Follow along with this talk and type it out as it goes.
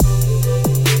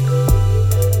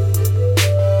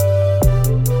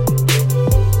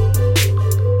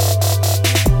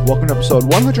episode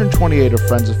 128 of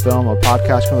Friends of Film, a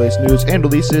podcast from the latest news and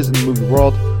releases in the movie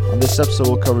world. On this episode,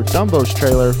 we'll cover Dumbo's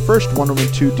trailer, first Wonder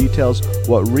Woman 2 details,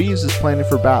 what Reeves is planning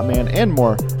for Batman, and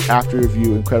more after we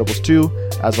review Incredibles 2.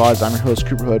 As always, I'm your host,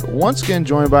 Cooper Hood, once again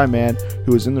joined by a man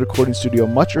who is in the recording studio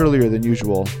much earlier than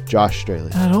usual, Josh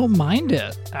Straley. I don't mind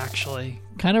it, actually.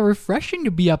 Kind of refreshing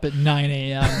to be up at 9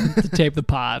 a.m. to tape the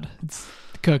pod. It's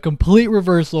a complete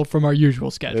reversal from our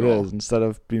usual schedule. It is. Instead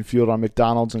of being fueled on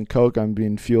McDonald's and Coke, I'm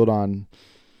being fueled on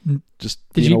just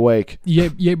being awake.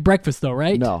 You ate breakfast, though,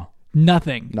 right? No.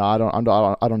 Nothing. No,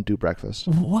 I don't do breakfast.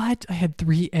 What? I had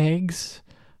 3 eggs,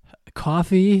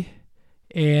 coffee,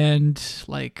 and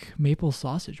like maple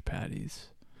sausage patties.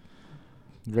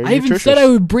 Very I even nutritious. said I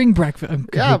would bring breakfast.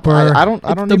 Yeah, Cooper, I don't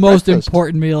it's need the most breakfast.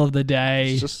 important meal of the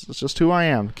day. It's just who I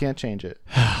am. Can't change it.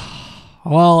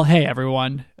 Well, hey,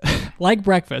 everyone. Like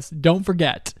breakfast, don't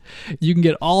forget, you can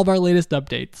get all of our latest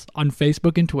updates on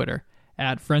Facebook and Twitter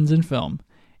at Friends in Film.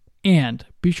 And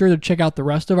be sure to check out the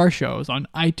rest of our shows on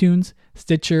iTunes,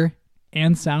 Stitcher,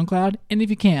 and SoundCloud. And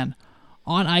if you can,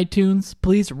 on iTunes,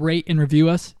 please rate and review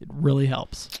us. It really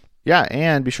helps. Yeah,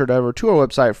 and be sure to head over to our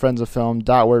website,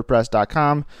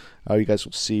 friendsoffilm.wordpress.com. You guys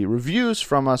will see reviews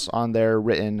from us on there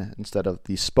written instead of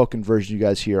the spoken version you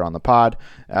guys hear on the pod,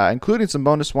 including some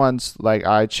bonus ones. Like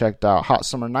I checked out Hot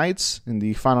Summer Nights in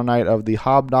the final night of the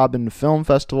Hobnobbin Film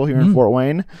Festival here in Fort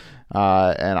Wayne,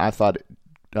 and I thought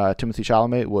Timothy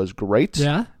Chalamet was great.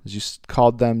 Yeah? As you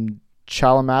called them,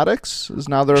 Chalamatics is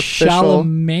now their official...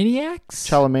 Chalamaniacs?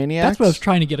 Chalamaniacs? That's what I was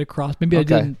trying to get across. Maybe I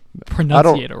Okay. didn't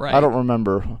pronunciate it right. I don't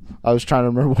remember. I was trying to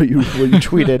remember what you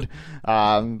tweeted.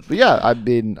 But yeah, I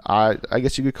mean, I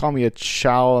guess you could call me a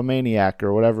Chalamaniac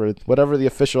or whatever the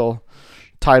official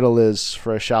title is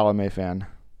for a Chalamet fan.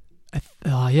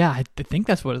 Yeah, I think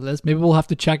that's what it is. Maybe we'll have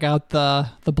to check out the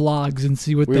blogs and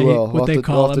see what We they will. what they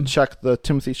call We'll them. have to check the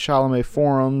Timothy Chalamet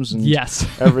forums and Yes.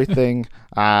 everything.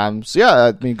 So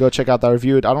yeah, I mean, go check out that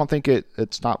review. I don't think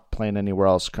it's not playing anywhere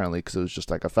else currently because it was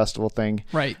just like a festival thing.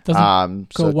 Right.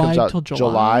 Doesn't So go it wide comes till out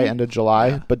July. end of July.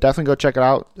 Yeah. But definitely go check it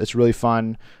out. It's really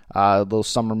fun. A little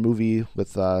summer movie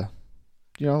with a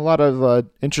lot of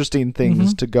interesting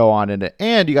things to go on in it.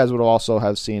 And you guys would also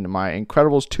have seen my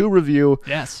Incredibles 2 review,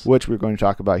 Yes. which we're going to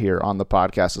talk about here on the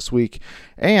podcast this week.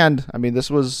 And I mean,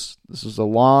 this was a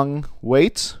long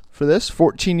wait for this,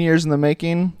 14 years in the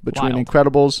making between Wild.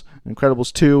 Incredibles,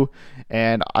 Incredibles 2,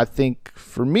 and I think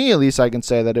for me at least, I can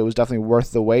say that it was definitely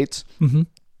worth the wait. Mm-hmm.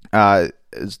 As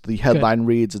the headline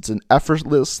reads, it's an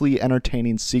effortlessly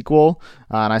entertaining sequel,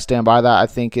 and I stand by that. I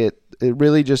think it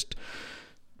really just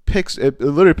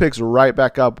literally picks right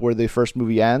back up where the first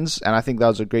movie ends, and I think that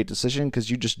was a great decision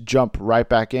because you just jump right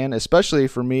back in. Especially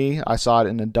for me, I saw it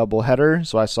in a double header,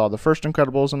 so I saw the first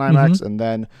Incredibles in IMAX, and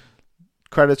then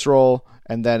credits roll,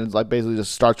 and then it like basically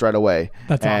just starts right away.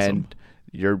 That's and awesome.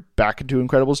 You're back into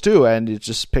Incredibles 2, and it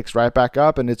just picks right back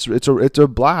up, and it's a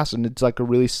blast, and it's like a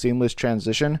really seamless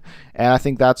transition, and I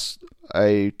think that's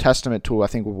a testament to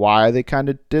why they kind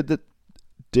of did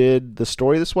the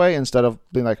story this way instead of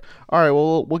being like, all right,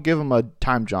 well, we'll give them a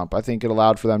time jump. I think it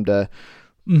allowed for them to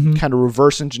kind of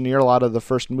reverse engineer a lot of the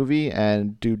first movie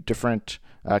and do different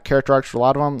character arcs for a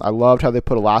lot of them. I loved how they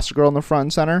put Elastigirl in the front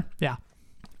and center. Yeah.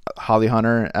 Holly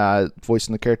Hunter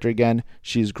voicing the character again.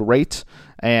 She's great.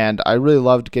 And I really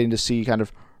loved getting to see kind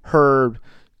of her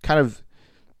kind of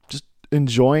just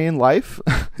enjoying life.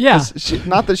 Yeah.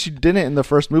 Not that she didn't in the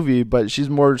first movie, but she's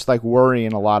more just like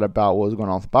worrying a lot about what was going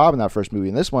on with Bob in that first movie.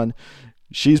 In this one,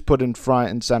 she's put in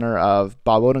front and center of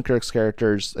Bob Odenkirk's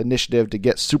character's initiative to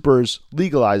get supers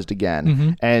legalized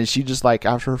again. And she just like,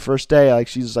 after her first day, like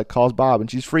she just like calls Bob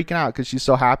and she's freaking out because she's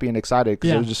so happy and excited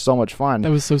because it was just so much fun. That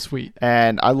was so sweet.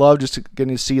 And I love just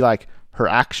getting to see like her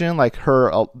action, like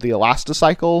the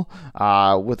Elasticycle,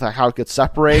 with like how it could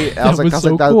separate. I was like,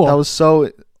 cool. That was so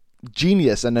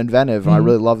genius and inventive, and I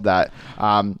really love that.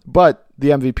 But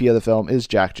the MVP of the film is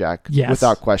Jack, yes,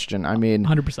 without question. I mean,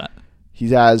 100%. He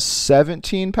has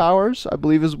 17 powers, I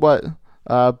believe, is what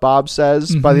Bob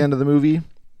says by the end of the movie.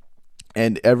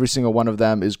 And every single one of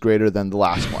them is greater than the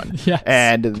last one. Yes.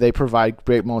 And they provide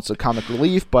great moments of comic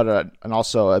relief, but and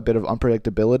also a bit of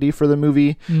unpredictability for the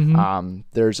movie.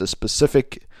 There's a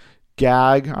specific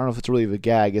gag. I don't know if it's really a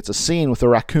gag. It's a scene with a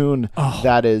raccoon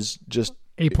that is just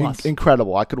A+.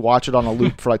 Incredible. I could watch it on a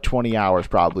loop for like 20 hours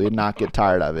probably and not get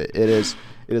tired of it. It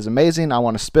is amazing. I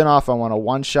want a spin-off. I want a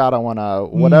one-shot. I want a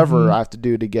whatever I have to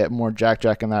do to get more Jack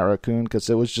and that raccoon because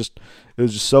it was just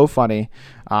so funny.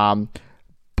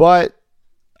 But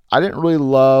I didn't really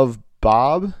love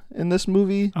Bob in this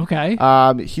movie. Okay.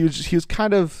 He was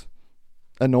kind of,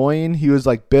 annoying. He was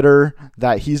like bitter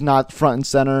that he's not front and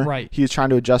center. Right. He was trying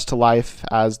to adjust to life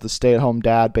as the stay-at-home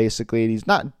dad, basically, and he's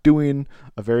not doing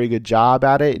a very good job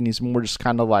at it. And he's more just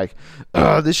kind of like,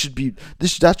 that should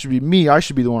be me. I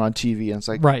should be the one on TV. And it's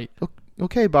like, Right.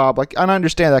 okay, Bob. Like, and I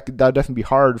understand that would definitely be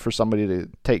hard for somebody to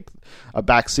take a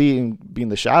back seat and be in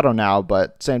the shadow now. But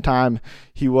at the same time,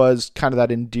 he was kind of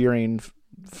that endearing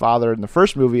father in the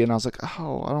first movie, and I was like,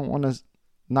 oh, I don't want to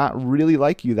not really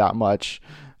like you that much.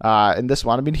 In this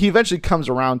one, I mean, he eventually comes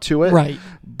around to it, Right.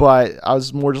 but I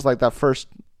was more just like that first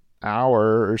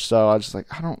hour or so. I was just like,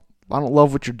 I don't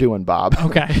love what you're doing, Bob.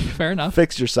 Okay, fair enough.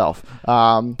 Fix yourself.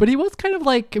 But he was kind of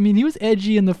like, I mean, he was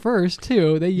edgy in the first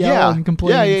too. They yell Yeah. and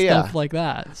complain and Yeah. stuff like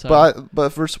that. So. But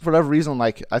for whatever reason,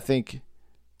 like, I think,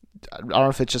 I don't know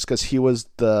if it's just because he was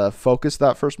the focus of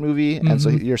that first movie, and so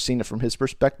you're seeing it from his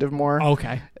perspective more.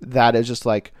 Okay. That is just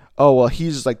like, oh well,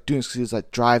 he's just like doing this because he's like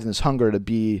driving this hunger to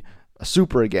be a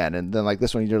super again, and then like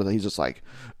this one, he's just like,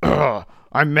 ugh,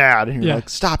 I'm mad, and you're Yeah. like,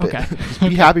 stop it, Okay. just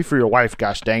be happy for your wife,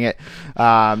 gosh dang it.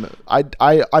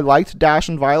 I liked Dash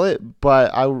and Violet,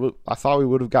 but I thought we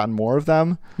would have gotten more of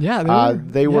them. Yeah,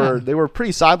 They were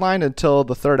pretty sidelined until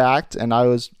the third act, and I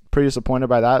was pretty disappointed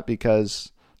by that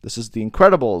because this is the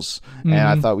Incredibles, and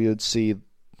I thought we would see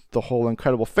the whole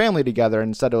Incredible family together. And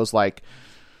instead, it was like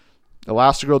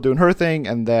Elastigirl doing her thing,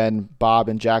 and then Bob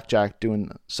and Jack doing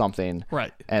something,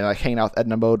 Right. and like hanging out with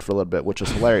Edna Mode for a little bit, which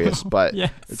was hilarious. But Yes.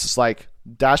 it's just like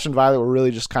Dash and Violet were really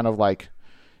just kind of like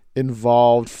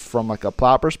involved from like a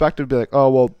plot perspective. Be like, oh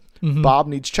well, Bob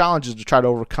needs challenges to try to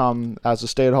overcome as a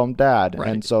stay-at-home dad, Right.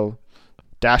 and so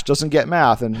Dash doesn't get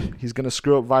math, and he's gonna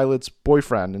screw up Violet's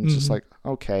boyfriend, and it's just like,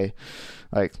 okay,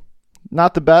 like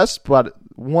not the best, but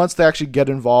once they actually get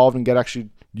involved and actually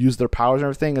use their powers and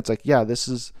everything, it's like, yeah, this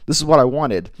is what I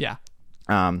wanted. Yeah.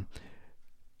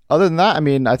 Other than that, I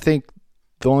mean, I think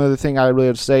the only other thing I really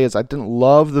have to say is I didn't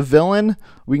love the villain.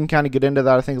 We can kind of get into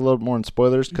that, I think, a little bit more in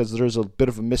spoilers because there's a bit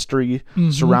of a mystery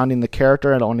surrounding the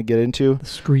character I don't want to get into. The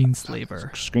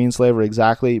Screenslaver. Screenslaver,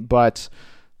 exactly. But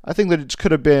I think that it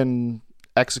could have been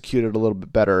executed a little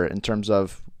bit better in terms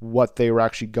of what they were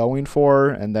actually going for,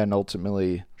 and then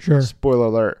ultimately, Sure. spoiler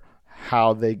alert,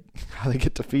 how they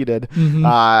get defeated.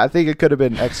 I think it could have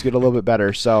been executed a little bit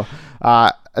better. So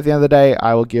at the end of the day,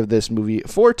 I will give this movie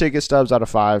 4 ticket stubs out of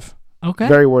 5. Okay.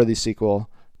 Very worthy sequel.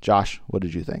 Josh, what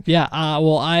did you think? Yeah,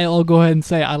 well, I'll go ahead and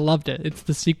say I loved it. It's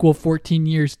the sequel 14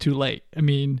 years too late. I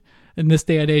mean, in this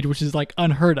day and age, which is like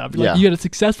unheard of. Like, Yeah. you had a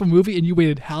successful movie and you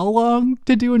waited how long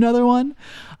to do another one?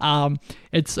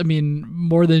 It's, I mean,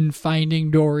 more than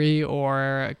Finding Dory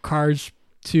or Cars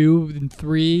 2 and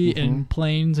 3 and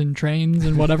Planes and Trains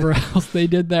and whatever else they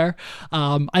did there.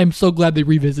 I'm so glad they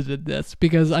revisited this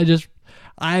because I don't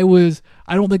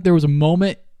think there was a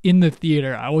moment in the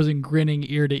theater I wasn't grinning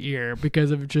ear to ear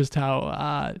because of just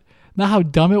how not how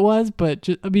dumb it was, but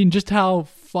just how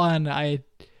fun I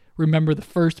remember the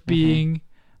first being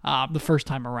the first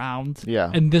time around. Yeah.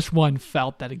 And this one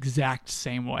felt that exact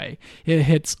same way. It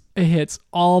hits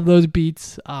all of those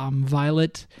beats.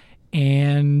 Violet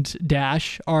and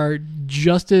Dash are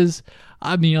just as,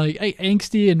 I mean, like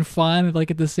angsty and fun, like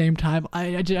at the same time.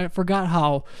 I forgot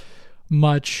how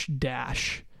much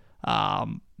Dash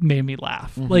made me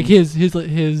laugh. Like his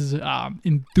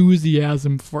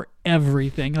enthusiasm for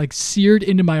everything, like seared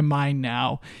into my mind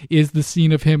now, is the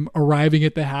scene of him arriving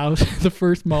at the house, the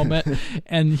first moment,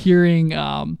 and hearing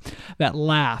that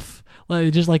laugh,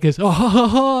 like just like this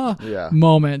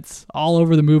moments all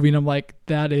over the movie, and I'm like,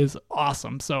 that is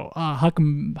awesome. So Huck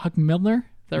Milner,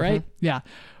 is that right? Yeah,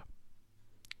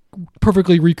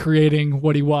 perfectly recreating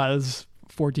what he was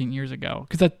 14 years ago,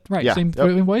 because that's right. Yeah. Same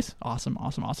voice.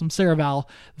 Awesome. Sarah Val,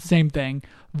 same thing.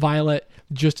 Violet,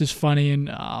 just as funny, and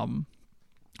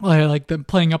I like them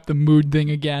playing up the mood thing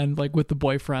again, like with the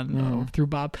boyfriend through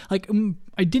Bob. Like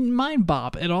I didn't mind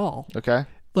Bob at all. Okay.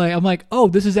 Like I'm like, oh,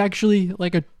 this is actually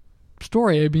like a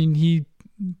story. I mean, he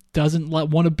doesn't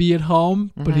want to be at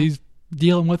home, but he's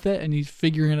dealing with it and he's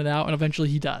figuring it out, and eventually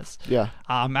he does. Yeah.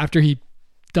 After he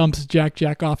dumps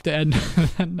Jack off to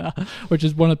Edna, which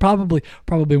is probably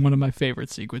one of my favorite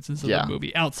sequences of the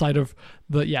movie, outside of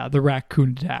the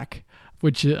raccoon attack,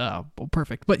 which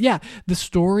perfect. But yeah, the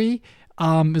story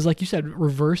is, like you said,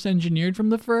 reverse engineered from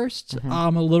the first a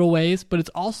little ways, but it's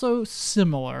also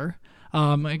similar,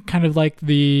 kind of like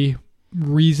the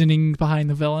reasoning behind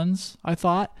the villains, I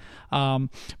thought.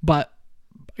 But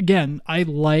again, I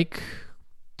like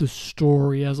the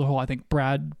story as a whole. I think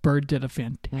Brad Bird did a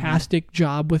fantastic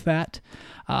job with that.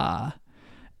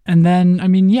 And then, I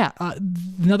mean,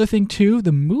 another thing too,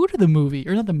 the mood of the movie,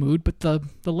 or not the mood, but the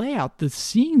layout, the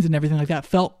scenes and everything like that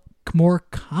felt more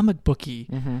comic booky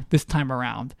this time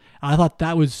around. I thought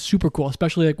that was super cool,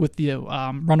 especially like with the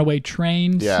runaway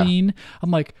train scene.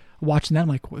 I'm like watching that. I'm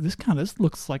like, well, this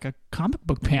looks like a comic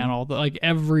book panel, like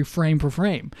every frame per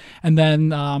frame. And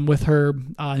then with her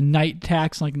night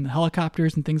attacks, like in the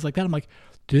helicopters and things like that, I'm like,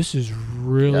 this is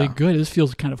really good. This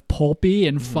feels kind of pulpy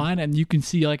and fun, and you can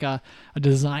see like a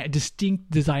distinct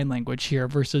design language here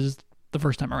versus the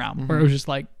first time around, where it was just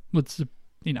like,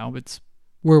 it's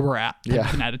where we're at, type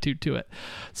of an attitude to it.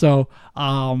 So,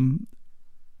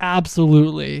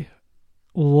 absolutely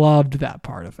loved that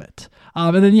part of it.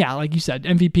 And then, like you said,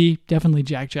 MVP, definitely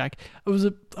Jack.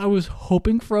 I was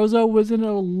hoping Frozone was in it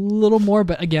a little more,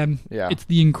 but again, it's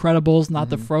The Incredibles, not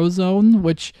the Frozone,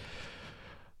 which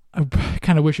I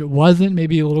kind of wish it wasn't.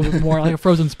 Maybe a little bit more like a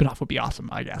Frozen spinoff would be awesome,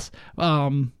 I guess.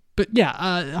 But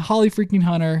Holly freaking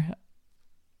Hunter,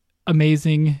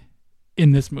 amazing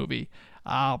in this movie.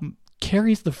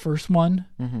 Carries the first one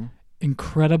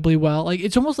incredibly well. Like,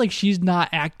 it's almost like she's not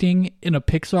acting in a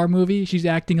Pixar movie. She's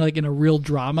acting like in a real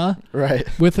drama, right?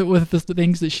 With the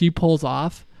things that she pulls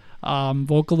off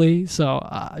vocally. So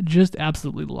just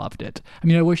absolutely loved it. I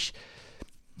mean, I wish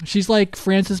she's like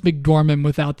Frances McDormand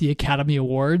without the Academy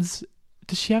Awards.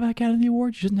 Does she have an Academy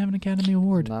Award? She doesn't have an Academy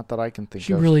Award. Not that I can think of.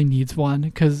 She really needs one,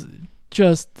 because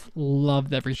just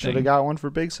loved everything. Should have got one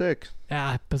for Big Sick.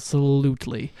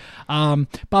 Absolutely. Bob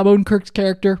Odenkirk's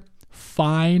character,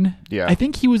 fine. Yeah. I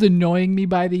think he was annoying me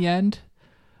by the end,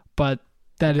 but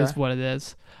that is what it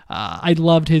is. I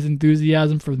loved his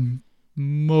enthusiasm for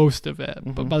most of it,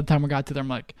 but by the time we got to there, I'm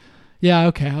like, yeah,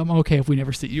 okay, I'm okay if we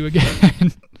never see you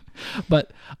again.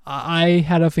 But I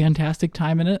had a fantastic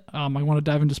time in it. I want to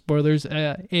dive into spoilers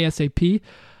ASAP,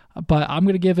 but I'm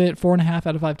going to give it 4.5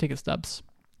 out of 5 ticket stubs.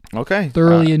 Okay.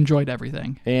 Thoroughly enjoyed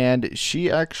everything. And she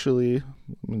actually,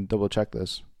 let me double check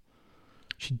this.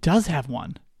 She does have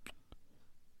one.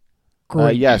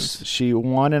 Great yes, news. she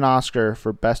won an Oscar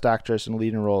for Best Actress in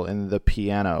Leading Role in The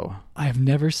Piano. I have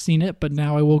never seen it, but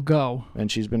now I will go.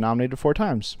 And she's been nominated 4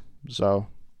 times. So,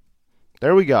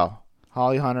 there we go.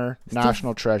 Holly Hunter,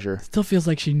 national treasure. Still feels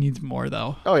like she needs more,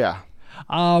 though. Oh, yeah.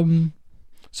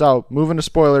 So, moving to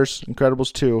spoilers,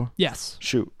 Incredibles 2. Yes.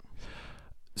 Shoot.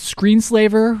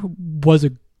 Screenslaver was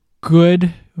a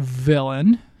good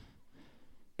villain,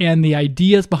 and the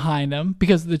ideas behind him,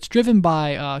 because it's driven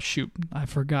by, I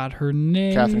forgot her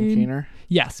name. Catherine Keener?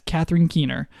 Yes, Catherine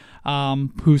Keener,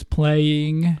 who's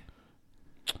playing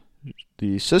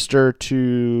the sister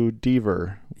to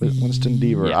Deaver, Winston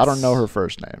Deaver. Yes. I don't know her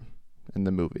first name in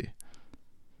the movie.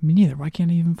 Me neither. Why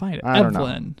can't I even find it? I don't know.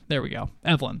 Evelyn. There we go.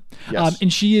 Evelyn. Yes.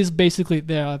 And she is basically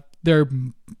they're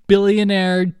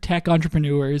billionaire tech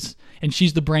entrepreneurs, and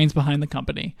she's the brains behind the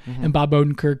company. And Bob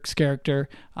Odenkirk's character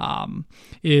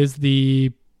is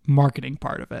the marketing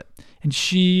part of it. And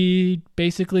she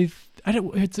basically,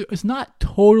 it's not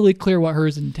totally clear what her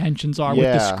intentions are with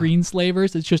the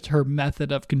screenslavers. It's just her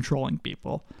method of controlling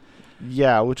people.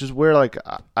 Yeah, which is where, like,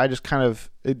 I just kind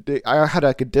of, I had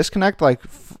like a disconnect, like,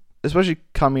 especially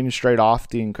coming straight off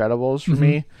The Incredibles for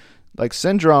me. Like,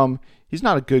 Syndrome, he's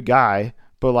not a good guy,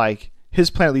 but, like, his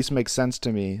plan at least makes sense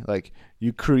to me. Like,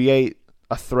 you create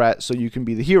a threat so you can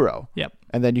be the hero. Yep.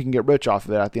 And then you can get rich off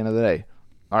of it at the end of the day.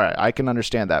 All right, I can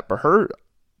understand that. But her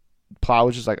plot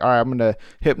was just like, all right, I'm going to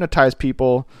hypnotize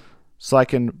people so I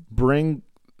can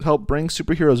help bring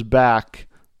superheroes back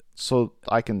so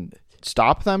I can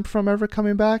stop them from ever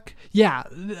coming back. Yeah,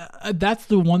 that's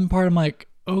the one part I'm like,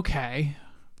 okay.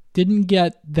 Didn't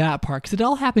get that part because it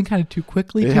all happened kind of too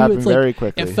quickly. It happened very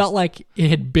quickly. It felt like it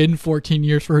had been 14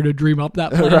 years for her to dream up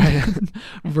that plan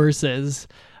versus,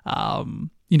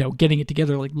 getting it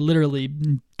together like literally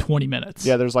 20 minutes.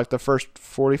 Yeah, there's like the first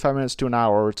 45 minutes to an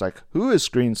hour where it's like, who is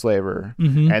Screenslaver?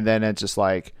 And then it's just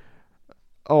like,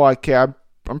 oh,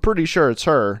 I'm pretty sure it's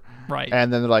her. Right.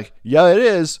 And then they're like, yeah, it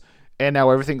is. And now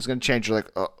everything's going to change. You're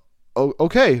like, oh,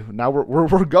 okay, now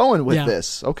we're going with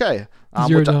this. Okay.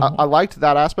 Which I liked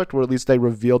that aspect where at least they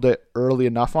revealed it early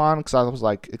enough on, because I was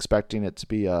like expecting it to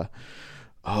be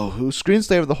who's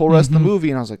Screenslaver the whole rest of the movie,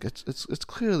 and I was like, it's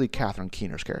clearly Catherine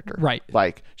Keener's character, right?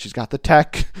 Like, she's got the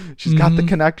tech, she's got the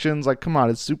connections. Like, come on,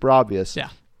 it's super obvious. Yeah,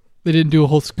 they didn't do a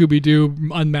whole Scooby-Doo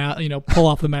pull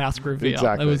off the mask reveal.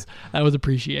 Exactly. That was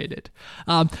appreciated,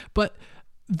 but.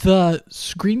 The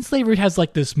Screenslaver has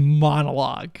like this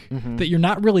monologue that you're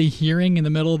not really hearing in the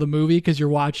middle of the movie because you're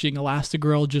watching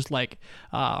Elastigirl just like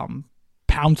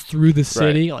pounce through the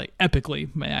city, like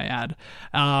epically, may I add.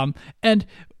 And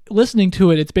listening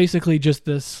to it, it's basically just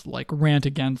this like rant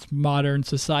against modern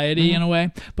society in a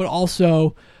way, but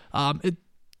also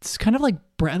it's kind of like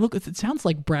it sounds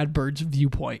like Brad Bird's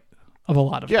viewpoint of a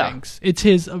lot of things. It's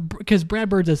his, because Brad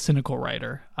Bird's a cynical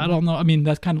writer. I don't know. I mean,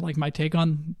 that's kind of like my take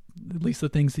on at least the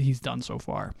things that he's done so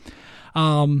far.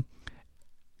 And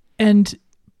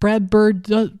Brad Bird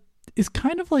is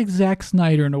kind of like Zack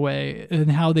Snyder in a way in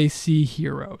how they see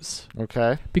heroes.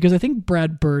 Okay. Because I think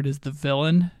Brad Bird is the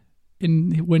villain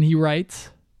when he writes.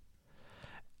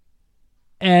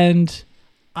 And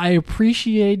I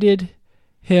appreciated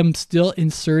him still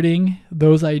inserting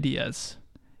those ideas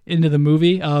into the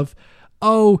movie of,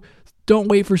 oh, don't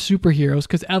wait for superheroes,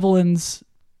 because Evelyn's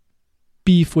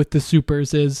beef with the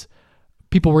supers is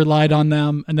people relied on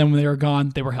them, and then when they were gone,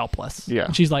 they were helpless. Yeah.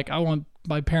 And she's like, I want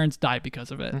my parents died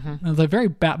because of it. And it was like very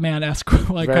Batman-esque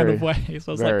like kind of way.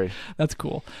 So I was like, that's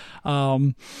cool.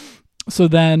 So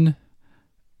then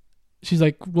she's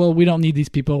like, well, we don't need these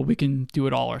people. We can do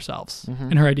it all ourselves.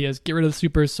 And her idea is get rid of the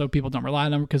supers so people don't rely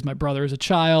on them, because my brother is a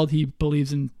child. He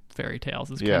believes in fairy tales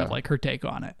is kind of like her take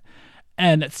on it.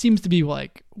 And it seems to be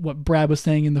like what Brad was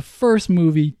saying in the first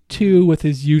movie too, with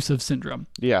his use of Syndrome.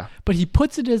 Yeah. But he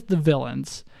puts it as the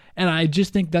villains. And I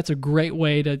just think that's a great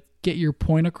way to get your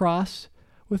point across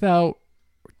without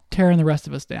tearing the rest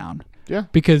of us down. Yeah.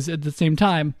 Because at the same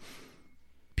time,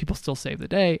 people still save the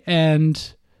day.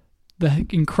 And the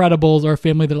Incredibles are a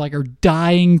family that like are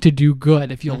dying to do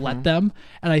good if you'll let them.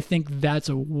 And I think that's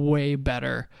a way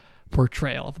better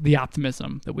portrayal of the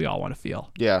optimism that we all want to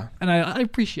feel. Yeah. And I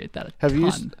appreciate that a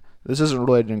ton. This isn't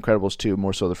related to Incredibles 2,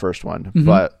 more so the first one,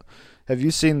 but have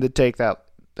you seen the take that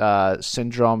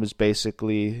Syndrome is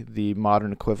basically the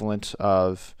modern equivalent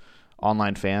of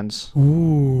online fans?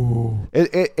 Ooh.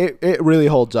 It really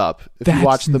holds up. If you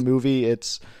watch the movie,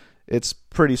 it's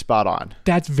pretty spot on.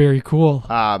 That's very cool.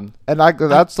 And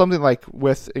that's something like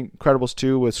with Incredibles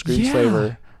 2 with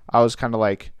Screenslaver, I was kind of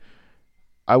like,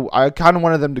 I kind of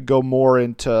wanted them to go more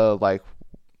into like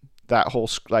that whole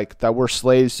like that we're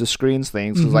slaves to screens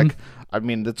things. Like, I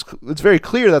mean, it's very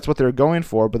clear that's what they're going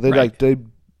for, but they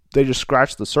they just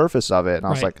scratched the surface of it, and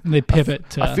I was like, and they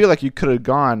pivot. I feel like you could have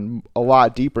gone a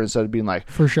lot deeper instead of being like,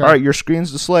 for sure, all right, your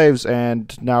screen's to slaves,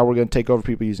 and now we're going to take over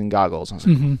people using goggles. And I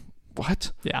was like,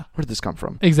 what? Yeah, where did this come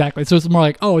from? Exactly. So it's more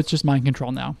like, oh, it's just mind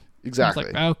control now. Exactly.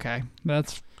 Like, okay,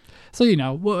 that's. So,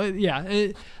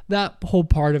 that whole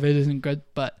part of it isn't good,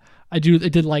 but I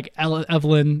did like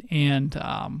Evelyn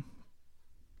and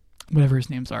whatever his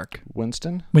name's arc.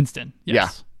 Winston, yes. Yeah.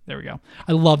 There we go.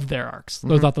 I loved their arcs.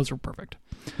 I thought those were perfect.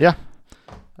 Yeah.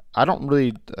 I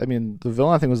mean, the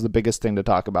villain I think was the biggest thing to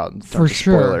talk about in terms of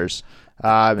spoilers.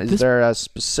 Is there a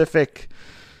specific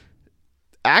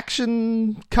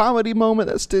action comedy moment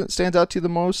that stands out to you the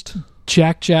most?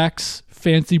 Jack's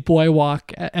fancy boy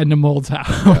walk at Edna Mold's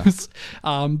house.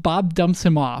 Yeah. Bob dumps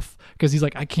him off because he's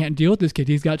like, I can't deal with this kid.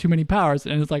 He's got too many powers.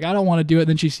 And it's like, I don't want to do it. And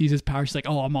then she sees his power. She's like,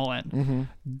 oh, I'm all in.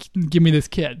 Give me this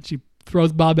kid. She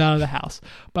throws Bob out of the house.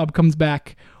 Bob comes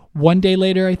back one day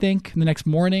later, I think, the next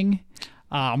morning.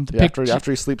 After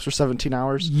he sleeps for 17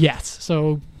 hours? Yes.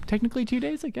 So technically 2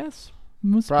 days, I guess.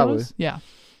 Probably. Yeah.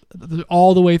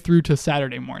 All the way through to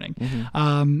Saturday morning.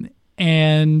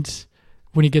 And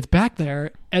when he gets back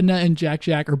there, Edna and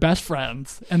Jack are best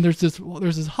friends, and there's this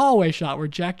hallway shot where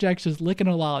Jack's just licking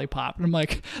a lollipop, and I'm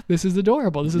like, this is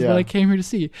adorable. This is what I came here to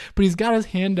see. But he's got his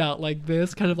hand out like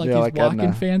this, kind of like he's like walking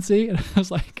Edna. Fancy, and I was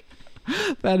like,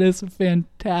 that is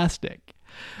fantastic.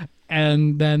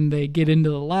 And then they get into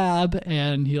the lab,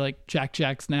 and he like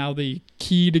Jack's now the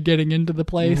key to getting into the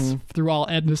place through all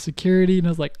Edna's security, and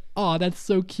I was like, oh, that's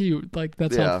so cute. Like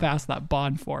that's how fast that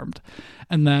bond formed.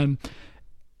 And then,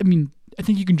 I mean, I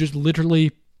think you can just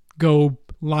literally go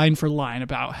line for line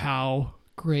about how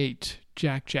great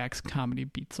Jack's comedy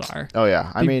beats are. Oh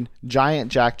yeah, I mean, Giant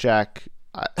Jack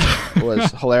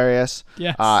was hilarious.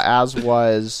 Yes, as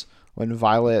was when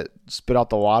Violet spit out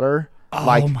the water.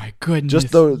 Oh my goodness!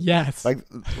 Just like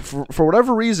for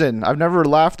whatever reason, I've never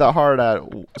laughed that hard at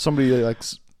somebody like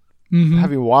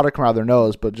having water come out of their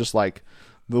nose, but just like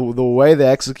the way they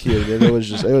executed it, it was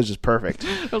just perfect.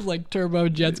 It was like turbo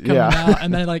jets coming out,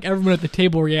 and then like everyone at the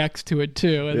table reacts to it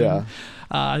too. And then,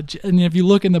 and if you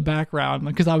look in the background,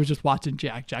 because I was just watching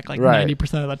Jack like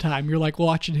 90% of the time, you're like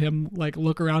watching him like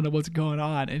look around at what's going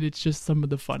on, and it's just some of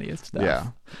the funniest stuff.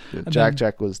 Yeah,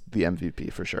 Jack was the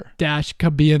MVP for sure. Dash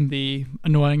being the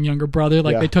annoying younger brother,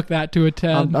 like they took that to a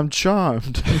 10. I'm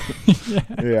charmed.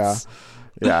 Yes.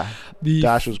 Yeah.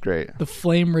 Dash was great. The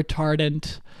flame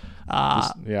retardant.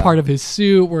 Part of his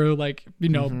suit where like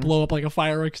blow up like a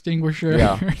fire extinguisher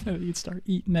and he'd start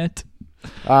eating it.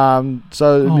 Man,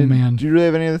 do you really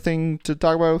have any other thing to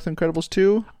talk about with Incredibles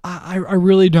 2? I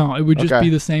really don't. It would just be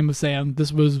the same as saying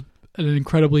this was an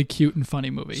incredibly cute and funny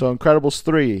movie. So Incredibles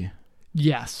 3.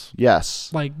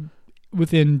 Yes. Like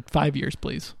within 5 years,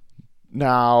 please.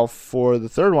 Now for the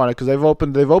third one, because they've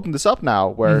opened this up now,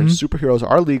 where superheroes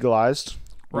are legalized.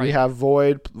 Right. We have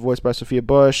Void, voiced by Sophia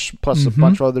Bush, plus a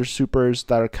bunch of other supers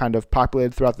that are kind of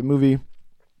populated throughout the movie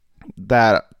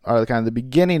that are kind of the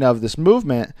beginning of this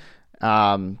movement.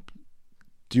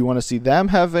 Do you want to see them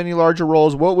have any larger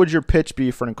roles? What would your pitch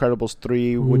be for Incredibles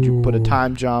 3? Would you put a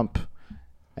time jump?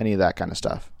 Any of that kind of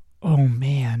stuff? Oh,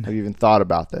 man. Have you even thought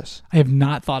about this? I have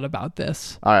not thought about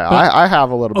this. All right, I have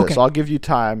a little bit, Okay. so I'll give you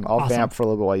time. I'll Awesome. vamp for a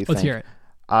little bit while you Let's think. hear it.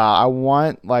 I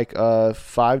want like a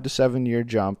 5 to 7 year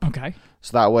jump, Okay.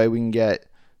 so that way we can get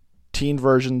teen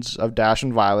versions of Dash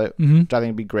and Violet, which I think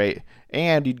would be great,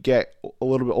 and you'd get a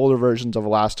little bit older versions of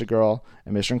Elastigirl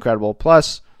and Mr. Incredible,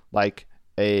 plus like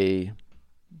a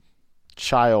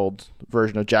child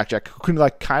version of Jack who can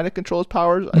like kind of control his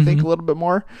powers, I think, a little bit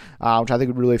more, which I think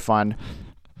would be really fun.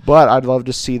 But I'd love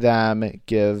to see them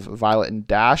give Violet and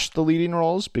Dash the leading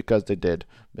roles because they did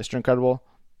Mr. Incredible.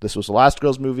 This was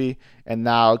Elastigirl's movie, and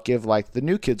now give like the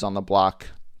new kids on the block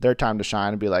their time to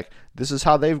shine and be like, this is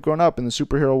how they've grown up in the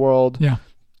superhero world, Yeah.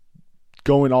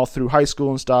 going all through high school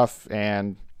and stuff,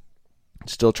 and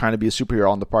still trying to be a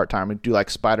superhero on the part-time and do like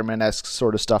Spider-Man-esque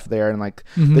sort of stuff there and like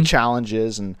the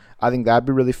challenges, and I think that'd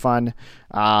be really fun.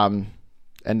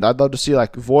 And I'd love to see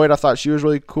like Void. I thought she was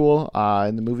really cool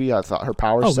in the movie. I thought her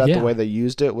power set, the way they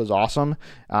used it, was awesome.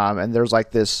 And there's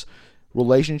like this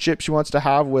relationship she wants to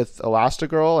have with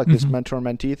Elastigirl, like this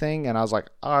mentor-mentee thing. And I was like,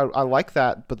 oh, I like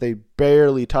that, but they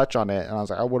barely touch on it. And I was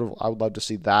like, I would love to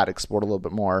see that explored a little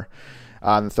bit more.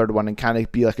 The third one, and kind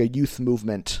of be like a youth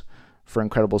movement for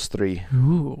Incredibles 3.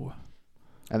 Ooh.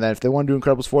 And then if they want to do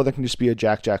Incredibles 4, they can just be a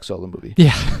Jack solo movie.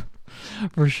 Yeah,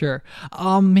 for sure.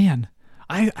 Man,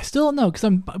 I still don't know, because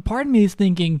part of me is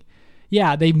thinking,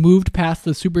 yeah, they moved past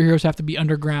the superheroes have to be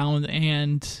underground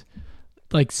and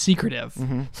like secretive,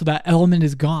 so that element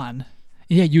is gone.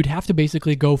 Yeah, you'd have to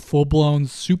basically go full blown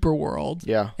super world,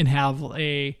 and have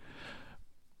a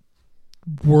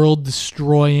world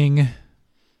destroying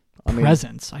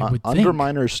presence. I would think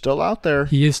Underminer is still out there.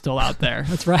 he is still out there.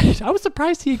 That's right. I was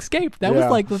surprised he escaped. That was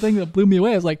like the thing that blew me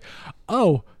away. I was like,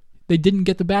 oh, they didn't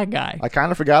get the bad guy. I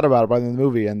kind of forgot about it by the end of the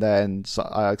movie, and then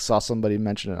I saw somebody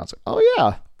mention it. And I was like, "Oh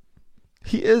yeah,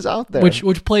 he is out there."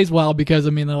 Which plays well, because I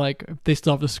mean they're like, they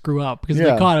still have to screw up, because if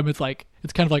they caught him, it's like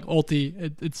it's kind of like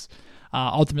it's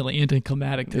ultimately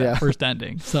anticlimactic to that first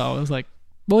ending. So it was like,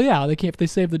 well, yeah, they can't. If they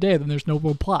save the day, then there's no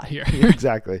real plot here.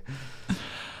 Exactly.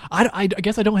 I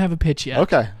guess I don't have a pitch yet.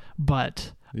 Okay,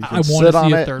 but you I can want to sit see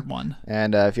on a it, third one.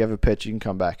 And if you have a pitch, you can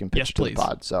come back and pitch Yes, to the please.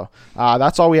 pod. So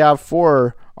that's all we have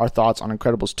for our thoughts on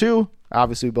Incredibles 2.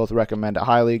 Obviously, we both recommend it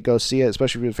highly. Go see it,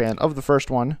 especially if you're a fan of the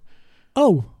first one.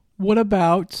 Oh, what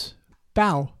about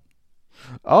Bao?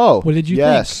 Oh, What did you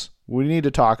yes, we need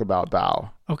to talk about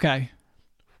Bao, Okay.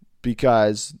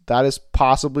 because that is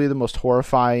possibly the most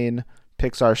horrifying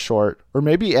Pixar short, or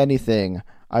maybe anything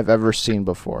I've ever seen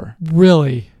before.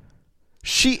 Really?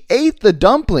 She ate the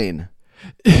dumpling.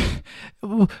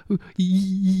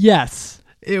 Yes.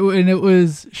 And it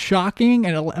was shocking,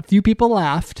 and a few people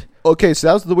laughed. Okay, so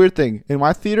that was the weird thing. In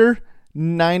my theater,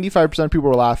 95% of people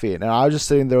were laughing, and I was just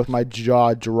sitting there with my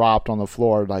jaw dropped on the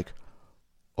floor, like,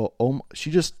 oh,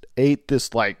 she just ate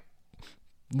this like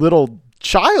little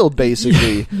child,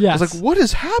 basically. Yes. I was like, what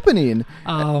is happening?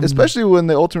 Especially when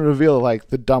the ultimate reveal, like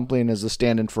the dumpling is the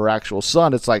stand-in for actual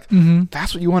son. It's like,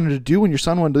 that's what you wanted to do when your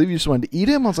son wanted to leave. You just wanted to eat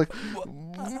him. I was like,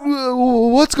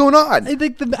 what's going on?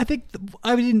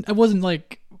 I wasn't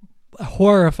like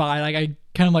horrified. Like I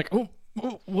kind of like, oh,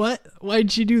 what?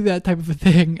 Why'd she do that type of a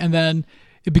thing? And then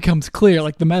it becomes clear,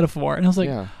 like the metaphor. And I was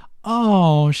like,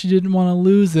 oh, she didn't want to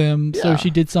lose him, so she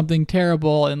did something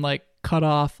terrible and like cut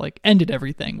off, like ended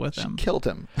everything with him. Killed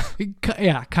him.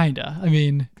 Yeah, kinda. I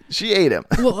mean, she ate him.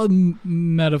 well,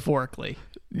 metaphorically.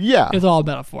 Yeah. It's all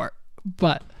metaphor.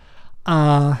 But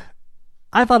I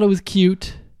thought it was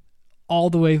cute all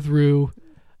the way through.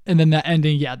 And then that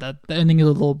ending, the ending is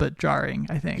a little bit jarring,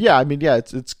 I think. Yeah, I mean,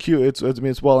 it's cute.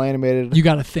 It's well animated. You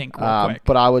got to think real quick.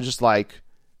 But I was just like,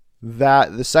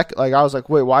 that the second, like I was like,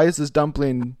 wait, why is this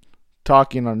dumpling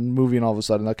talking on moving all of a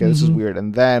sudden? Okay, this is weird.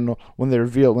 And then when they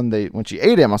revealed when she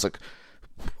ate him, I was like,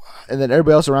 and then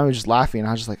everybody else around me was just laughing. And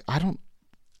I was just like, I don't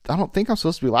think I'm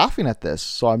supposed to be laughing at this,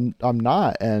 so I'm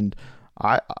not. And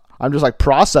I'm just like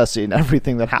processing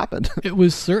everything that happened. It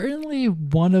was certainly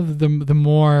one of the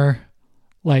more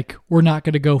like, we're not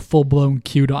going to go full blown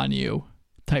cute on you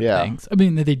type things. I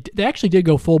mean, they actually did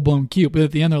go full blown cute, but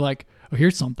at the end they're like, oh,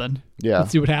 here's something. Yeah.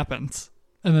 Let's see what happens.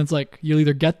 And then it's like, you'll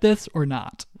either get this or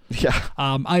not. Yeah.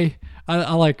 I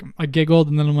giggled,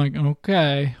 and then I'm like,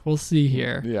 okay, we'll see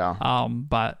here. Yeah.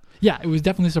 But yeah, it was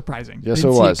definitely surprising. Yes,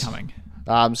 Didn't it see was. coming.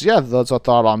 So yeah, that's our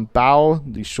thought on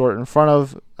Bao, the short in front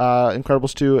of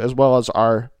Incredibles 2, as well as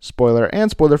our spoiler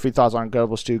and spoiler-free thoughts on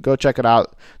Incredibles 2. Go check it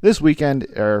out this weekend,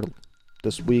 or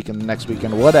this week and the next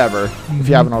weekend, whatever, if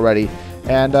you haven't already.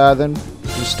 And then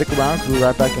just stick around, because we'll be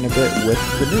right back in a bit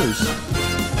with the news.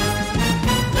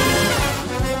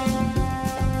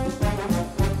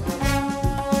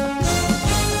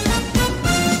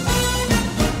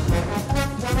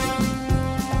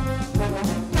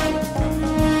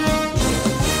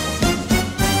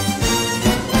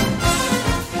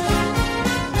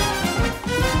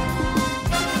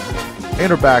 And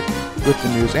we're back with the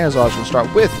news. And as always, we'll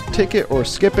start with Ticket or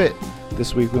Skip It.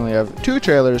 This week we only have 2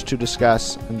 trailers to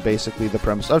discuss, and basically the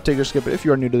premise of Ticket or Skip It. If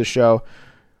you are new to the show,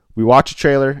 we watch a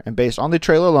trailer, and based on the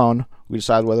trailer alone, we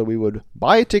decide whether we would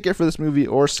buy a ticket for this movie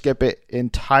or skip it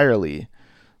entirely.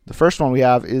 The first one we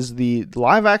have is the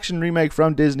live-action remake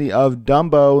from Disney of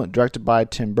Dumbo, directed by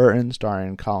Tim Burton,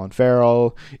 starring Colin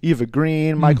Farrell, Eva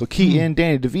Green, Michael Keaton,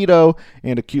 Danny DeVito,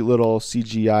 and a cute little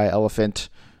CGI elephant.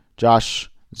 Josh,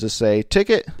 is this a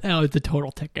ticket? Oh, it's a total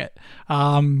ticket.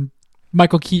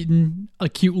 Michael Keaton, a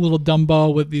cute little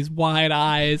Dumbo with these wide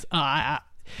eyes.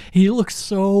 He looks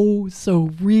so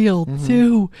real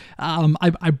too.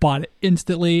 I bought it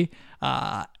instantly,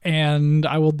 and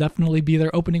I will definitely be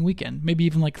there opening weekend. Maybe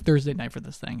even like Thursday night for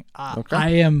this thing.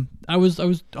 Okay. I was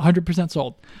 100%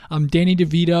 sold. Danny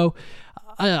DeVito.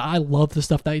 I love the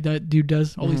stuff that dude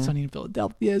does. Always Sunny in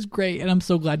Philadelphia is great, and I'm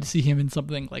so glad to see him in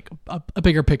something like a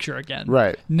bigger picture again.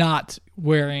 Right. Not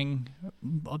wearing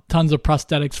tons of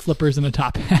prosthetics, flippers, and a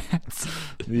top hat.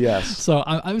 Yes. So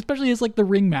I especially as like the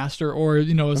ringmaster or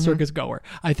a circus goer,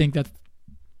 I think that's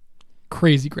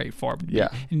crazy great for him. Yeah.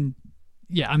 And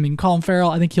yeah, I mean Colin Farrell,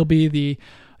 I think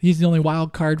he's the only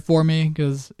wild card for me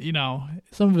because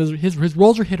some of his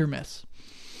roles are hit or miss.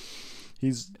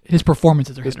 His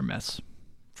performances are hit or miss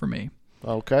for me.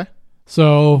 Okay.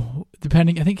 So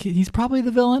depending, I think he's probably the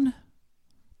villain.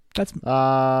 That's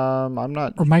I'm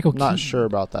not. Or Michael. Not Keaton. sure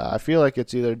about that. I feel like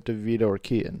it's either DeVito or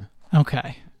Keaton.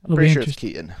 Okay. I'm pretty sure it's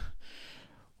Keaton.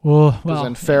 Well,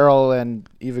 then Farrell and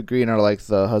Eva Green are like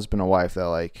the husband and wife that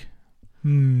like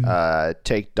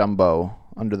take Dumbo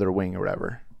under their wing or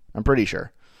whatever. I'm pretty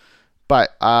sure.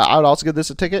 But I would also give this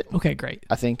a ticket. Okay, great.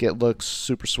 I think it looks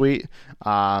super sweet.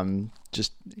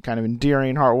 Just kind of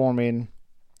endearing, heartwarming.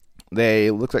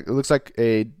 It looks like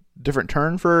a different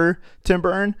turn for Tim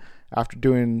Burton after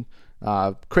doing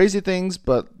crazy things,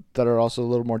 but that are also a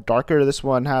little more darker. This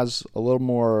one has a little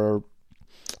more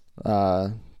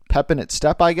pep in its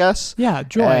step, I guess. Yeah,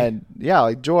 joy. And yeah,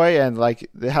 like joy, and like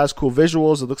it has cool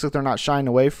visuals. It looks like they're not shying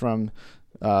away from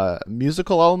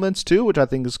musical elements too, which I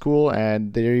think is cool.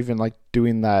 And they're even like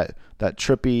doing that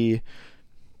trippy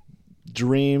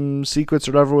dream sequence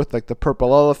or whatever with like the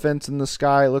purple elephants in the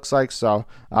sky. It looks like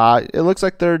it looks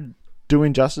like they're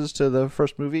doing justice to the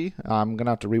first movie. I'm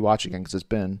gonna have to rewatch again because it's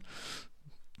been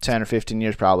 10 or 15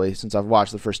 years probably since I've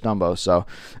watched the first Dumbo, so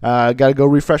gotta go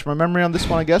refresh my memory on this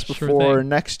one, I guess, before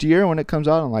next year when it comes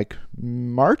out in like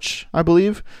March, I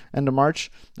believe, end of March.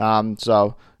 So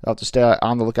I'll have to stay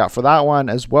on the lookout for that one,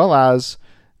 as well as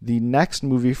the next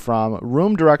movie from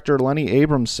Room director Lenny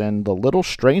Abramson, The Little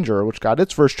Stranger, which got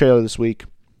its first trailer this week.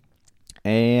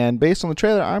 And based on the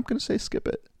trailer, I'm going to say skip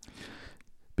it.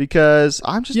 Because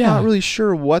I'm just not really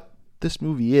sure what this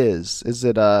movie is. Is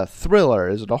it a thriller?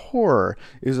 Is it a horror?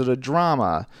 Is it a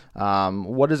drama?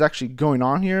 What is actually going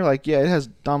on here? Like, yeah, it has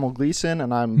Domhnall Gleeson,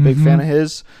 and I'm a big fan of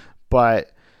his,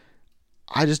 but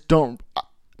I just don't...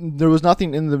 There was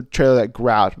nothing in the trailer that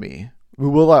grabbed me.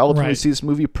 Will I ultimately see this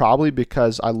movie? Probably,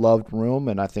 because I loved Room,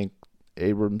 and I think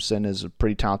Abramson is a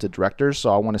pretty talented director, so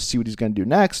I want to see what he's going to do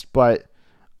next, but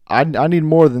I need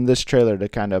more than this trailer to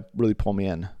kind of really pull me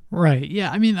in. Right, yeah.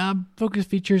 I mean, Focus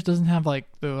Features doesn't have, like,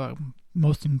 the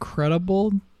most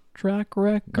incredible track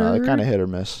record. No, they're kind of hit or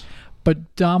miss.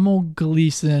 But Domhnall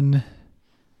Gleeson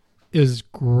is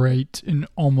great in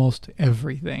almost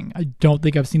everything. I don't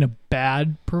think I've seen a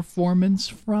bad performance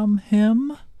from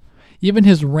him. Even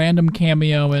his random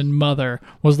cameo in Mother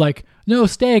was like, no,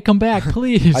 stay, come back,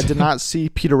 please. I did not see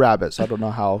Peter Rabbit, so I don't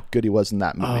know how good he was in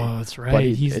that movie. Oh, that's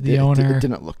right. He's the owner. It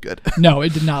didn't look good. No,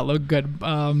 it did not look good.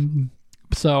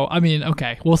 So, I mean,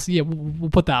 okay, we'll see.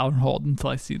 We'll put that on hold until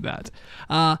I see that.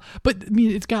 But, I mean,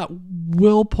 it's got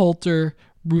Will Poulter,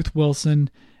 Ruth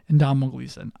Wilson, and Domhnall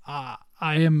Gleeson. I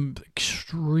am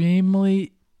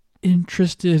extremely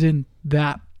interested in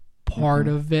that part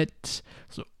of it.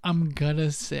 So I'm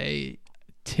gonna say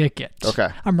ticket. Okay.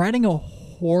 I'm riding a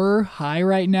horror high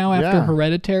right now after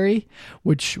Hereditary,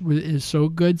 which is so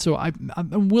good. So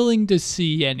I'm willing to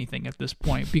see anything at this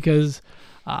point because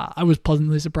I was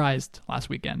pleasantly surprised last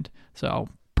weekend. So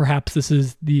perhaps this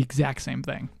is the exact same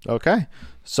thing. Okay.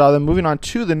 So then moving on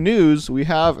to the news, we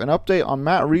have an update on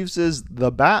Matt Reeves'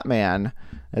 The Batman,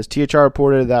 as THR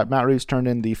reported that Matt Reeves turned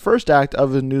in the first act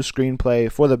of his new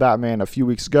screenplay for The Batman a few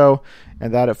weeks ago,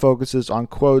 and that it focuses on,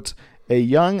 quote, a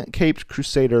young caped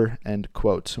crusader, end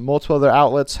quote. Multiple other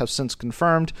outlets have since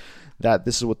confirmed that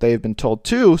this is what they've been told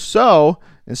too. So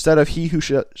instead of he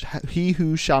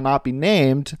who shall not be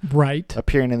named right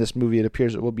appearing in this movie, it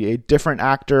appears it will be a different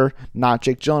actor, not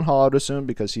Jake Gyllenhaal, I would assume,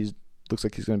 because he looks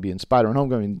like he's going to be in Spider-Man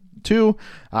Homecoming 2.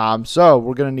 So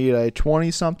we're going to need a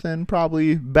 20-something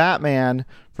probably Batman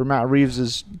for Matt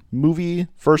Reeves' movie,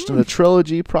 first in a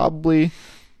trilogy probably.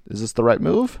 Is this the right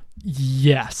move?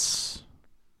 Yes,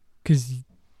 because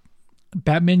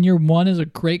Batman Year One is a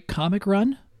great comic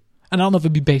run. And I don't know if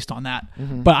it'd be based on that,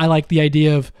 but I like the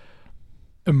idea of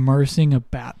immersing a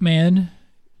Batman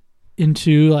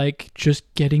into like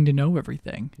just getting to know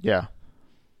everything. Yeah.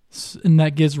 And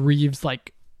that gives Reeves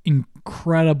like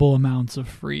incredible amounts of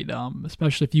freedom,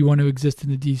 especially if you want to exist in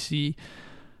the DC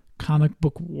comic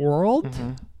book world.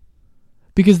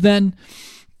 Because then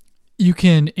you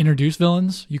can introduce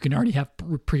villains, you can already have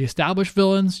pre-established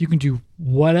villains, you can do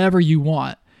whatever you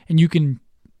want, and you can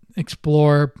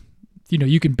explore.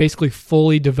 You can basically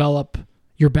fully develop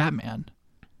your Batman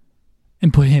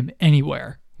and put him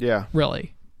anywhere. Yeah.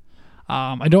 Really.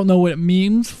 I don't know what it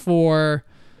means for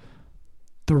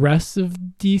the rest of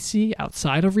DC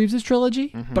outside of Reeves'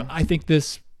 trilogy, but I think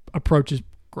this approach is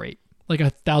great. Like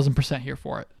 1,000% here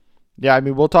for it. Yeah, I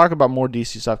mean, we'll talk about more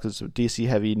DC stuff because it's DC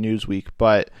heavy news week,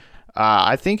 but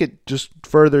I think it just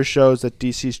further shows that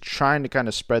DC's trying to kind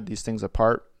of spread these things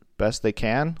apart best they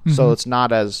can. So it's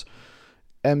not as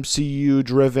MCU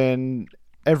driven,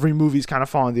 every movie's kind of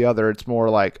following the other. It's more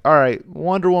like, all right,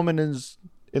 Wonder Woman is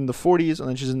in the 40s and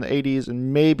then she's in the 80s,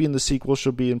 and maybe in the sequel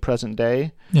she'll be in present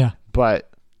day. Yeah. But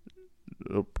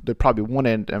they probably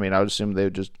wouldn't. I mean, I would assume they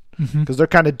would just, because they're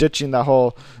kind of ditching that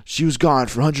whole she was gone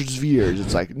for hundreds of years.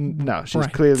 It's like, no, she's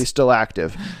clearly still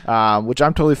active, which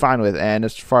I'm totally fine with. And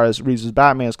as far as Reeves'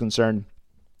 Batman is concerned,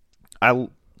 I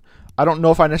don't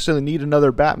know if I necessarily need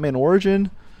another Batman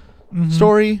origin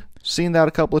story. Seen that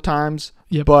a couple of times,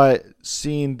 but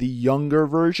seeing the younger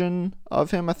version of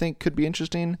him, I think, could be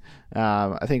interesting.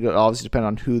 I think it obviously depends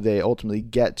on who they ultimately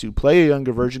get to play a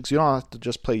younger version, because you don't have to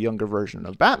just play a younger version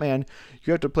of Batman.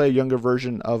 You have to play a younger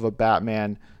version of a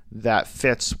Batman that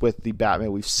fits with the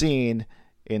Batman we've seen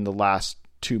in the last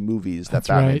 2 movies that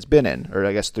Batman's been in, or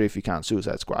I guess 3 if you count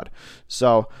Suicide Squad.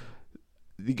 So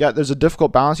there's a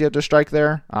difficult balance you have to strike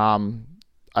there.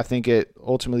 I think it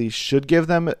ultimately should give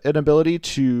them an ability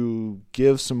to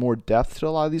give some more depth to a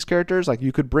lot of these characters. Like,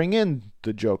 you could bring in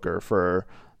the Joker for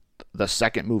the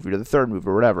second movie or the third movie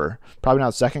or whatever. Probably not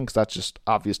the second, because that's just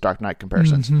obvious Dark Knight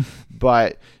comparisons.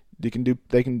 But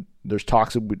there's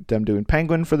talks of them doing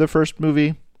Penguin for the first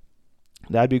movie.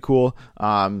 That'd be cool.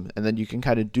 And then you can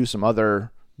kind of do some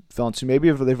other villains who maybe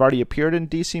they've already appeared in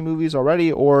DC movies already,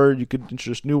 or you could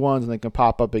introduce new ones and they can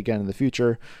pop up again in the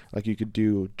future. Like, you could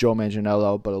do Joe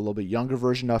Manganiello, but a little bit younger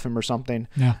version of him or something.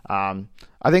 Yeah.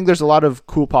 I think there's a lot of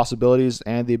cool possibilities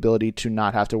and the ability to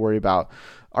not have to worry about,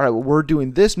 all right, well, we're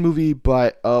doing this movie,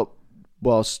 but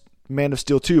Man of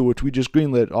Steel 2, which we just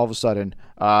greenlit all of a sudden,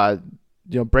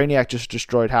 Brainiac just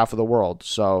destroyed half of the world.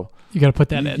 So you got to put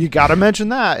that in. You got to mention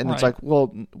that. And it's like,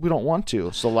 well, we don't want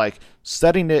to. So like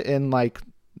setting it in like,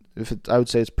 I would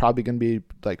say it's probably going to be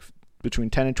like between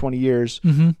 10 and 20 years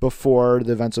before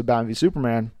the events of Batman v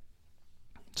Superman.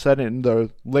 Set it in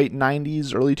the late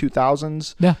 90s, early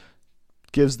 2000s. Yeah.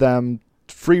 Gives them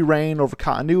free reign over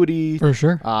continuity. For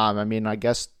sure. I mean, I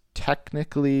guess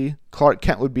technically Clark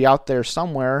Kent would be out there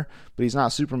somewhere, but he's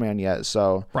not Superman yet.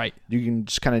 So you can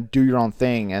just kind of do your own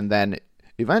thing. And then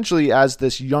eventually, as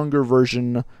this younger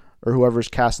version, or whoever's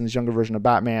casting this younger version of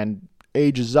Batman,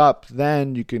 ages up,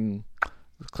 then you can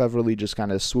cleverly just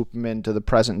kind of swoop him into the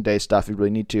present day stuff you really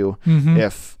need to,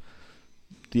 if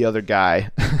the other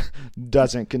guy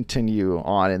doesn't continue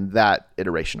on in that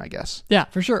iteration, I guess. Yeah,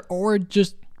 for sure. Or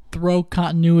just throw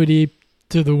continuity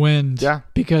to the wind. Yeah.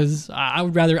 Because I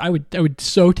would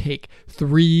so take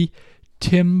 3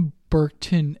 Tim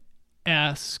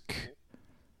Burton-esque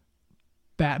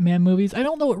Batman movies. I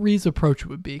don't know what Reeves' approach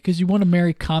would be, because you want to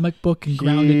marry comic book and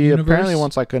grounded universe. He apparently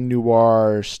wants like a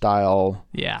noir style,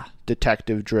 yeah,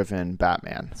 detective driven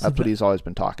Batman. That's what he's always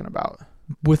been talking about.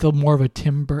 With a more of a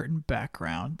Tim Burton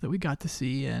background that we got to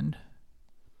see in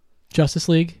Justice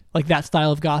League, like that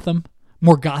style of Gotham,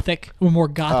 more gothic. More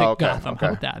gothic Oh, okay, Gotham. okay.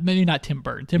 How about that? Maybe not Tim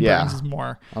Burton. Tim Yeah. Burton's is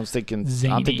more I'm thinking,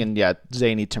 zany.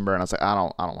 zany Tim Burton. I was like, I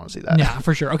don't want to see that. Yeah,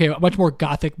 for sure. Okay, much more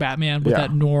gothic Batman with Yeah.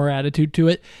 that noir attitude to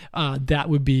it. That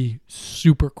would be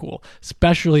super cool,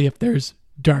 especially if there's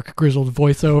dark grizzled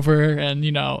voiceover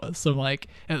and some like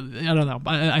I don't know.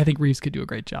 I think Reeves could do a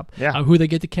great job. Yeah. Who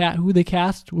they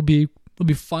cast would be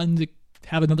fun to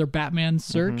have another Batman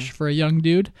search for a young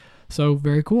dude. So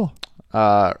very cool.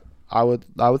 I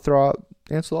would throw out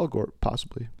Ansel Elgort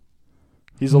possibly.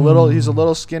 He's a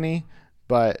little skinny,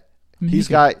 but he's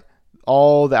got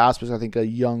all the aspects I think a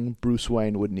young Bruce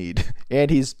Wayne would need,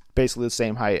 and he's basically the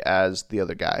same height as the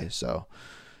other guy. So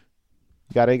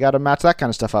you gotta match that kind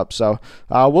of stuff up. So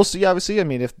we'll see. Obviously, I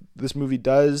mean, if this movie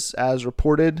does, as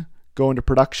reported, go into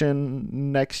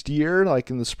production next year, like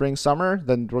in the spring, summer,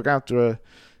 then we're gonna have to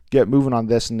get moving on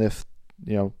this. And if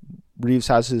Reeves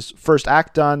has his first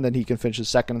act done, then he can finish his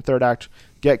second and third act,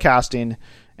 get casting,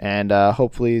 and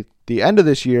hopefully the end of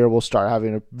this year we'll start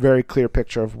having a very clear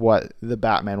picture of what the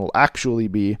Batman will actually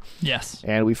be. Yes.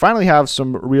 And we finally have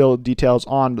some real details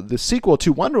on the sequel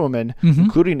to Wonder Woman,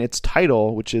 including its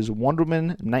title, which is Wonder Woman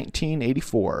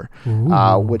 1984,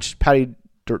 which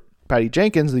Patty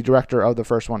Jenkins, the director of the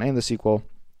first one and the sequel,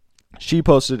 she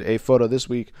posted a photo this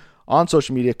week on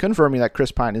social media confirming that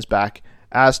Chris Pine is back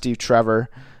as Steve Trevor,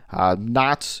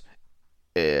 not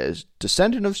a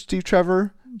descendant of Steve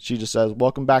Trevor. She just says,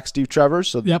 "Welcome back, Steve Trevor."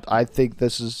 So Yep. I think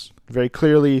this is very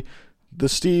clearly the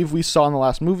Steve we saw in the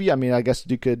last movie. I mean, I guess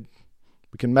we can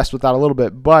mess with that a little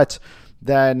bit, but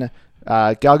then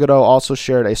Gal Gadot also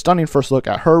shared a stunning first look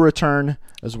at her return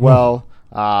as well.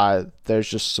 There's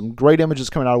just some great images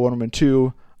coming out of Wonder Woman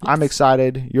 2. Yes. I'm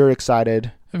excited. You're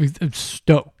excited. I'm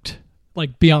stoked,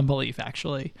 like beyond belief,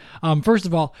 actually. First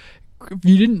of all, if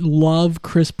you didn't love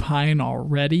Chris Pine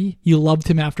already, you loved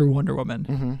him after Wonder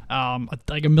Woman,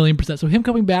 like 1,000,000%. So him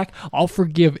coming back, I'll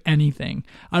forgive anything.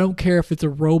 I don't care if it's a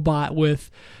robot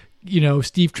with,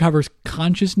 Steve Trevor's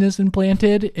consciousness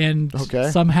implanted, and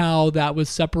somehow that was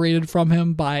separated from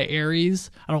him by Ares.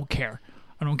 I don't care.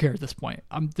 I don't care at this point.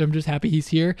 I'm just happy he's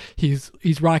here. He's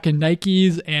rocking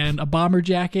Nikes and a bomber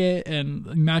jacket and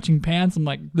matching pants. I'm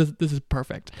like, this is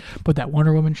perfect. But that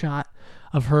Wonder Woman shot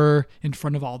of her in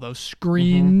front of all those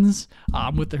screens,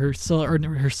 with her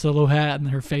silhouette and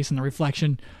her face in the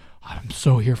reflection, I'm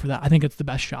so here for that. I think it's the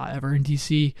best shot ever in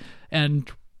DC,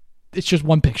 and it's just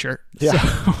one picture. Yeah.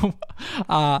 So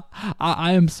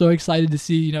I am so excited to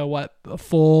see what a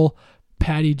full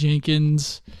Patty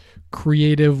Jenkins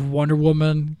creative Wonder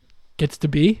Woman gets to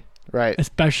be, right?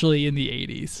 Especially in the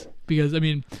 80s, because I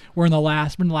mean we're in the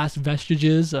last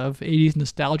vestiges of 80s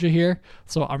nostalgia here,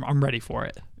 so I'm ready for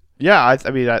it. Yeah, I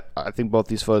think both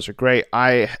these photos are great.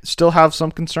 I still have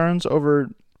some concerns over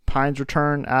Pine's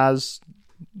return as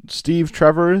Steve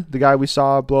Trevor, the guy we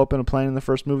saw blow up in a plane in the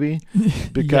first movie,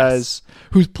 because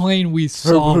whose plane we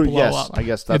saw blow up. I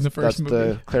guess that's movie.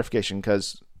 The clarification,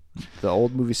 because the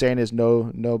old movie saying is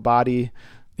no body.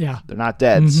 Yeah, they're not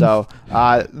dead. So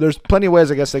there's plenty of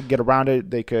ways I guess they could get around it.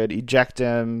 They could eject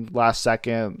him last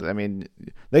second. I mean,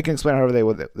 they can explain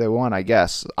however they want, I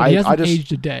guess. But he hasn't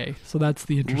aged a day, so that's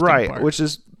the interesting part. Which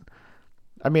is,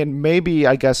 I mean, maybe,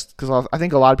 I guess, because I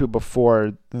think a lot of people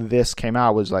before this came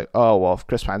out was like, oh, well, if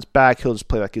Chris Pine's back, he'll just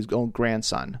play like his own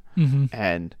grandson.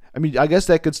 And, I mean, I guess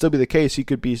that could still be the case. He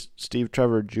could be Steve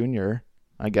Trevor Jr.,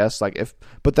 I guess.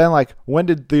 But then, when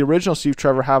did the original Steve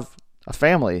Trevor have a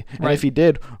family? And if he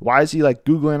did, why is he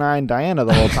googling eyeing Diana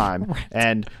the whole time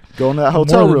and going to that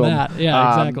hotel room? That.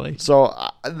 Yeah, exactly. So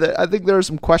I think there are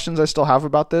some questions I still have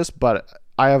about this, but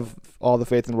I have all the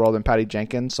faith in the world in Patty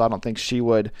Jenkins, so I don't think she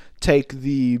would take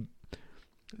it's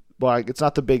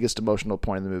not the biggest emotional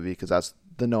point in the movie because that's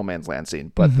the no man's land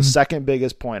scene, but the second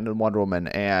biggest point in Wonder Woman,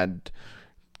 and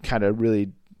kind of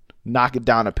really knock it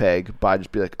down a peg by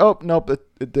just be like, oh, nope, it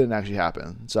didn't actually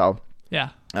happen. So yeah.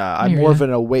 I'm more of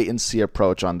a wait and see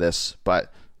approach on this,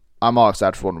 but I'm all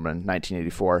excited for Wonder Woman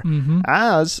 1984,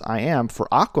 as I am for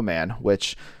Aquaman,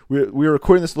 which we were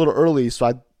recording this a little early,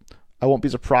 so I won't be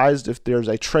surprised if there's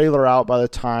a trailer out by the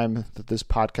time that this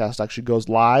podcast actually goes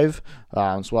live.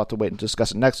 So we'll have to wait and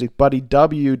discuss it next week. Buddy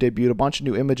W debuted a bunch of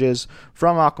new images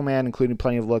from Aquaman, including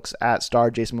plenty of looks at star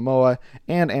Jason Momoa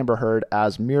and Amber Heard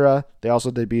as Mira. They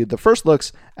also debuted the first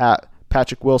looks at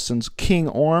Patrick Wilson's King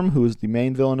Orm, who is the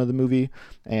main villain of the movie,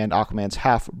 and Aquaman's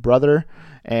half-brother,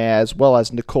 as well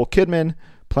as Nicole Kidman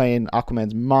playing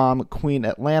Aquaman's mom, Queen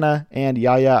Atlanta, and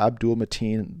Yahya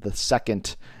Abdul-Mateen II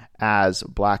as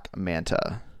Black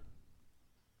Manta.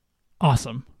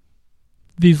 Awesome.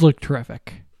 These look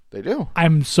terrific. They do.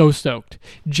 I'm so stoked.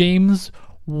 James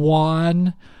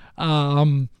Wan,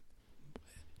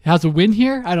 has a win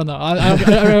here. I don't know. I'm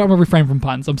gonna refrain from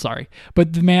puns. I'm sorry,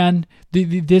 but the man,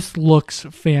 this looks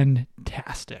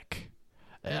fantastic.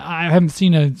 I haven't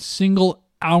seen a single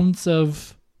ounce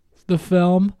of the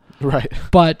film, Right.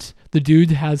 but the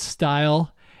dude has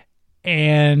style,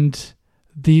 and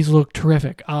these look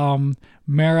terrific.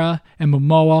 Mara and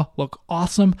Momoa look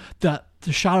awesome.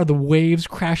 The shot of the waves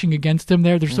crashing against him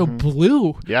there, they're so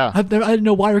blue. Yeah. I didn't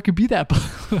know water could be that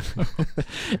blue.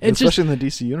 Especially in the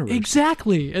DC universe.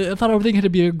 Exactly. I thought everything had to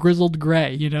be a grizzled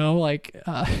gray, like,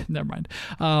 never mind.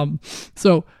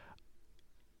 So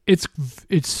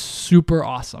it's super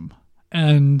awesome.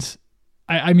 And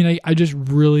I just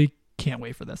really can't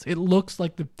wait for this. It looks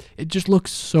like it just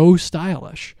looks so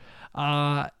stylish.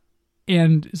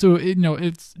 And so,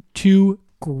 it's 2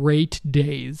 great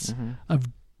days of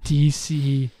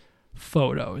DC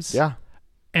photos. Yeah.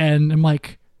 And I'm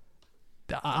like,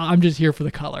 I'm just here for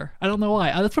the color. I don't know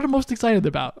why. That's what I'm most excited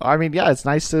about. I mean, yeah, it's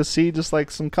nice to see just like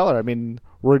some color. I mean,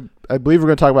 I believe we're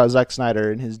going to talk about Zack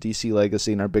Snyder and his DC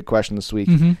legacy in our big question this week.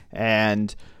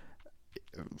 And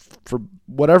for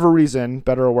whatever reason,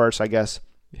 better or worse, I guess,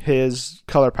 his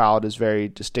color palette is very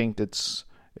distinct. It's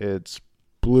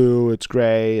blue, it's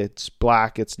gray, it's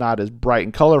black. It's not as bright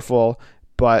and colorful,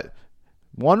 but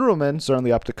Wonder Woman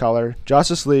certainly upped the color.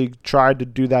 Justice League tried to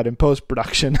do that in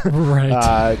post-production,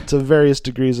 right? To various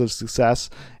degrees of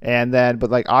success. But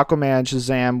like Aquaman,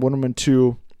 Shazam, Wonder Woman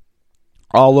 2,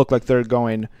 all look like they're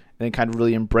going and kind of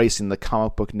really embracing the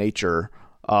comic book nature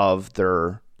of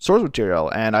their source material.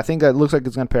 And I think that looks like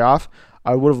it's going to pay off.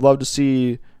 I would have loved to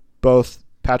see both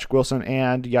Patrick Wilson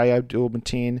and Yahya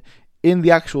Abdul-Mateen in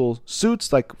the actual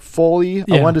suits, like fully.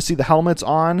 Yeah. I wanted to see the helmets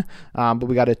on, but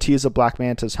we got to tease a Black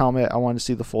Manta's helmet. I wanted to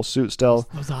see the full suit still.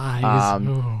 Those eyes.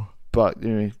 But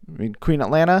I mean, Queen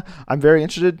Atlanta, I'm very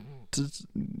interested to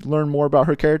learn more about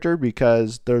her character,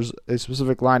 because there's a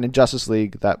specific line in Justice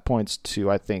League that points to,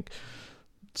 I think,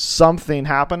 something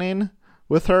happening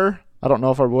with her. I don't know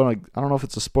if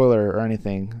it's a spoiler or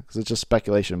anything, because it's just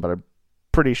speculation, but I'm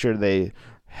pretty sure they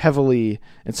heavily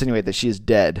insinuate that she is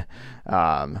dead.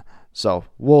 So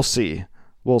we'll see.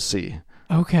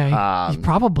 Okay.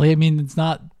 Probably. I mean, it's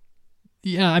not.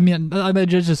 Yeah. I mean, I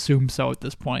just assume so at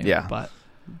this point. Yeah.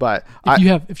 But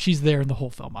if she's there in the whole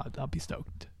film, I'll be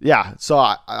stoked. Yeah. So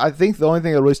I think the only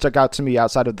thing that really stuck out to me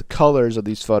outside of the colors of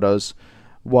these photos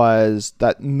was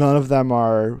that none of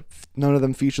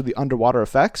them feature the underwater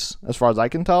effects, as far as I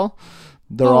can tell.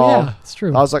 They're all. Yeah, it's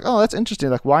true. I was like, oh, that's interesting.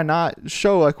 Like, why not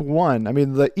show like one? I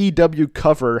mean, the EW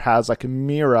cover has like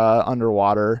Mira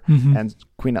underwater and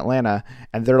Queen Atlanta,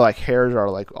 and their like hairs are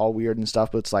like all weird and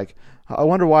stuff. But it's like, I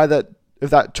wonder why if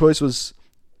that choice was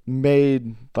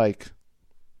made like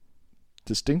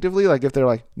distinctively, like if they're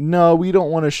like, no, we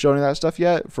don't want to show any of that stuff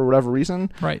yet for whatever reason.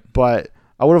 Right. But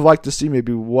I would have liked to see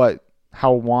maybe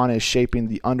how Juan is shaping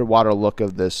the underwater look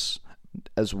of this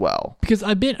as well, because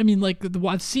I've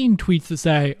seen tweets that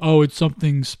say, "Oh, it's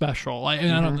something special." I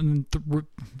don't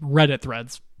Reddit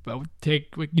threads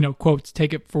take quotes,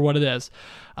 take it for what it is.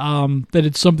 That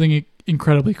it's something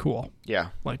incredibly cool. Yeah,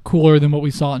 like cooler than what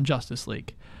we saw in Justice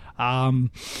League.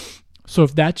 So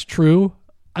if that's true,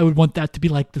 I would want that to be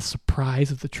like the surprise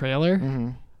of the trailer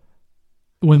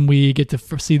when we get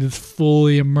to see this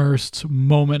fully immersed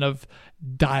moment of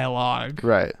dialogue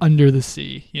right under the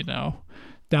sea.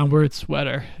 Downward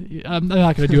sweater. I'm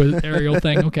not going to do an Ariel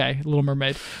thing. Okay, Little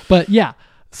Mermaid. But yeah,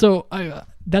 so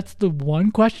that's the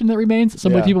one question that remains.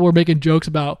 Some people were making jokes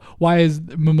about why is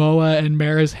Momoa and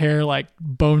Mara's hair like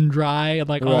bone dry and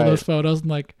like all those photos. And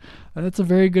like, that's a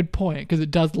very good point, because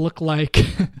it does look like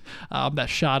that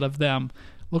shot of them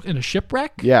look in a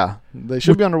shipwreck. Yeah, they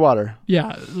should be underwater.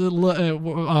 Yeah,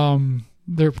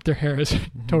 their hair is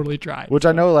totally dry. Which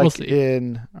I know, like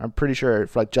I'm pretty sure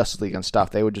for like Justice League and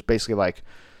stuff, they would just basically like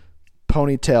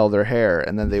ponytail their hair,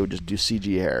 and then they would just do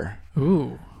CG hair.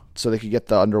 Ooh. So they could get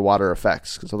the underwater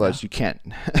effects, because otherwise you can't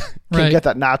get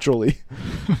that naturally.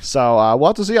 So we'll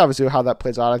have to see, obviously, how that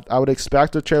plays out. I would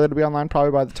expect the trailer to be online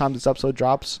probably by the time this episode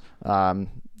drops.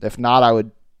 If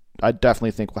not, I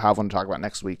definitely think we'll have one to talk about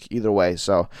next week either way.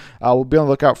 So we'll be on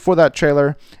the lookout for that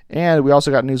trailer. And we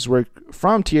also got news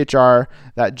from THR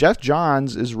that Jeff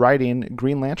Johns is writing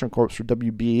Green Lantern Corps for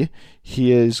WB.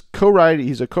 He's a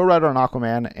co-writer on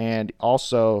Aquaman, and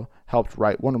also helped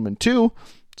write Wonder Woman 2.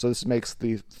 So this makes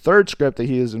the third script that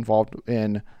he is involved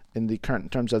in the current, in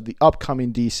terms of the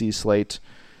upcoming DC slate.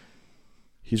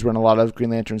 He's run a lot of Green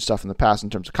Lantern stuff in the past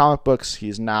in terms of comic books.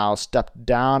 He's now stepped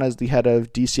down as the head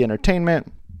of DC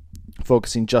Entertainment,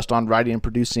 focusing just on writing and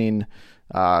producing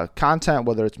content,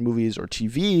 whether it's movies or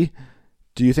TV.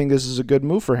 Do you think this is a good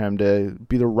move for him to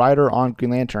be the writer on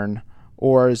Green Lantern,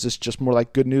 or is this just more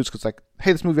like good news because like,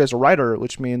 hey, this movie has a writer,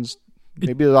 which means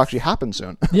maybe it'll actually happen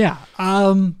soon. Yeah.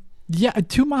 Yeah.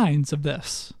 Two minds of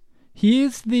this. I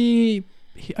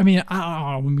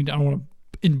don't want to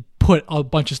input a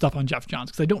bunch of stuff on Geoff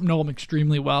Johns because I don't know him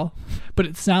extremely well, but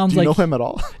it sounds like... Do you know him at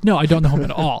all? No, I don't know him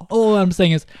at all. All I'm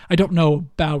saying is I don't know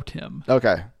about him.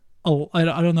 Okay. I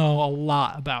don't know a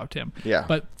lot about him. Yeah.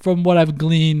 But from what I've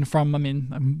gleaned from,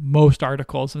 most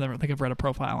articles, I think I've read a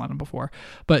profile on him before,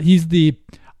 but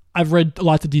I've read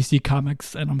lots of DC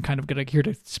comics and I'm kind of here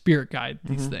to spirit guide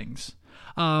these things.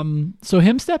 So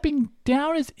him stepping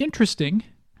down is interesting.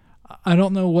 I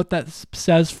don't know what that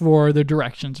says for the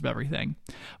directions of everything,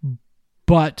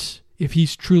 but if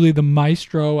he's truly the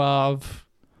maestro of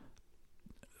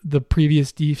the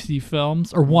previous DC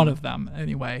films, or one of them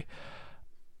anyway,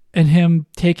 and him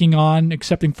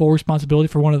accepting full responsibility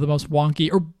for one of the most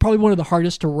wonky, or probably one of the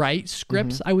hardest to write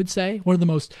scripts, I would say, one of the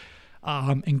most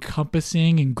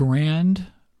encompassing and grand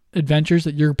adventures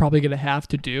that you're probably going to have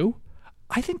to do,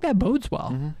 I think that bodes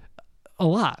well. A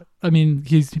lot.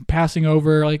 He's passing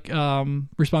over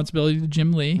responsibility to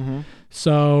Jim Lee.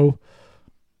 So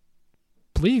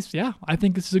please, I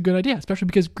think this is a good idea, especially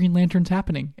because Green Lantern's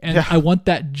happening, and I want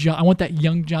that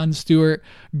young John Stewart,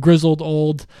 grizzled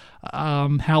old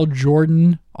Hal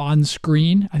Jordan on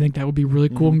screen. I think that would be really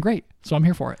cool and great. So I'm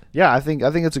here for it. Yeah, I think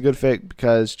it's a good fit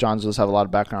because Johns does have a lot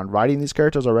of background writing these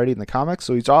characters already in the comics,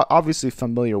 so he's obviously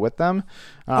familiar with them.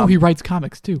 He writes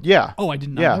comics too. Yeah. Oh, I did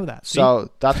not know that. See?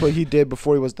 So that's what he did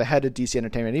before he was the head of DC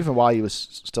Entertainment. Even while he was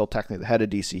still technically the head of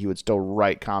DC, he would still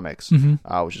write comics,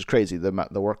 which is crazy, the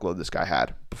workload this guy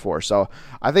had before. So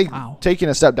I think taking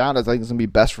a step down, I think is going to be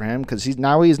best for him because he's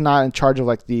not in charge of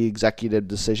like the executive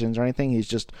decisions or anything. He's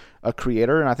just a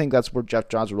creator, and I think that's where Geoff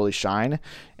Johns will really shine.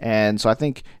 And so I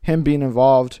think him being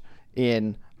involved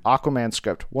in Aquaman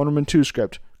script, Wonder Woman 2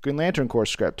 script, Green Lantern Corps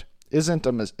script isn't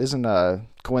a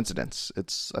coincidence.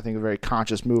 It's, I think, a very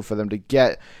conscious move for them to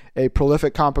get a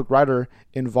prolific comic book writer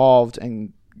involved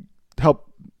and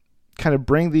help kind of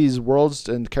bring these worlds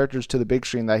and characters to the big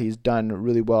screen that he's done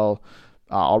really well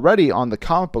already on the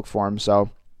comic book form. So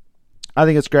I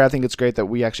think it's great. I think it's great that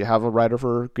we actually have a writer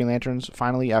for Green Lanterns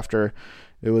finally, after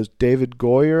it was David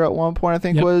Goyer at one point, I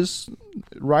think, was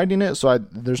writing it. So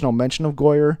there's no mention of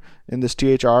Goyer in this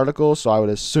THR article. So I would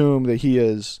assume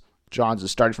that Johns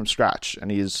is starting from scratch,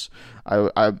 and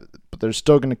but they're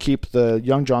still going to keep the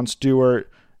young John Stewart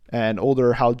and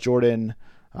older Hal Jordan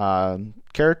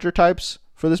character types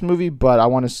for this movie. But I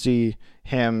want to see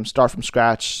him start from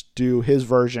scratch, do his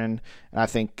version, and I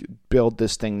think build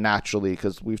this thing naturally,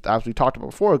 because as we talked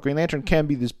about before, Green Lantern can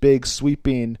be this big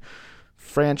sweeping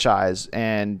franchise,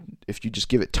 and if you just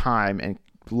give it time and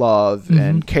love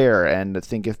and care, and I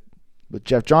think if with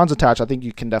Geoff Johns attached, I think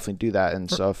you can definitely do that. And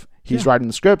so if he's writing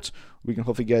the script, we can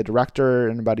hopefully get a director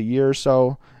in about a year or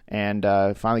so and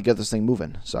finally get this thing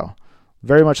moving. So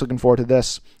very much looking forward to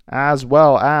this, as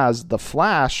well as The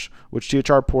Flash, which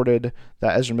THR reported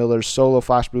that Ezra Miller's solo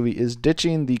Flash movie is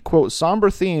ditching the, quote, somber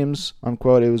themes,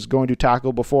 unquote, it was going to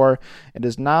tackle before, and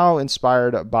is now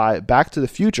inspired by Back to the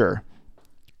Future.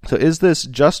 So is this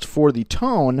just for the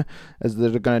tone, as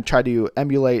they're going to try to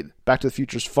emulate Back to the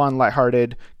Future's fun,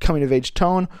 lighthearted, coming-of-age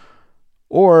tone,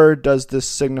 or does this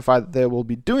signify that they will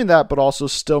be doing that, but also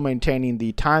still maintaining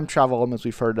the time travel elements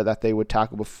we've heard that they would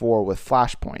tackle before with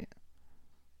Flashpoint?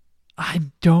 I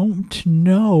don't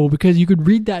know, because you could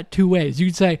read that two ways. You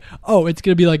could say, oh, it's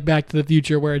going to be like Back to the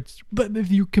Future, but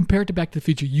if you compare it to Back to the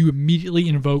Future, you immediately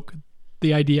invoke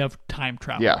the idea of time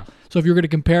travel. Yeah. So if you're going to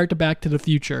compare it to Back to the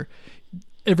Future,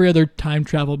 every other time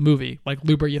travel movie, like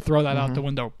Looper, you throw that out the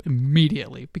window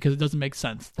immediately because it doesn't make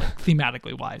sense, like,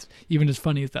 thematically wise, even as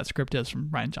funny as that script is from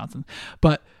Rian Johnson.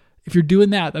 But if you're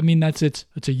doing that,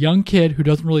 it's a young kid who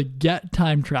doesn't really get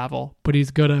time travel, but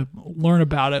he's going to learn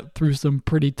about it through some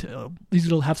he's going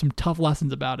to have some tough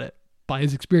lessons about it by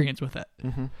his experience with it.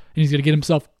 And he's going to get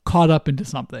himself caught up into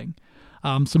something.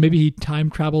 So maybe he time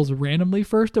travels randomly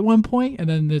first at one point, and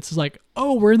then it's like,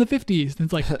 oh, we're in the 50s. And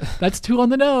it's like, that's too on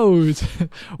the nose.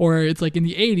 Or it's like in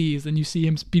the 80s, and you see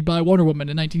him speed by Wonder Woman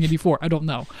in 1984. I don't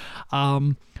know.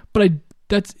 But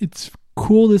it's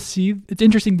cool to see. It's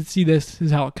interesting to see this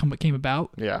is how it came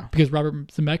about. Yeah. Because Robert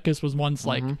Zemeckis was once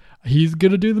like, he's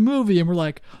going to do the movie. And we're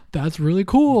like, that's really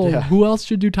cool. Yeah. Who else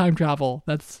should do time travel?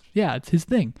 It's his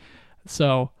thing.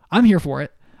 So I'm here for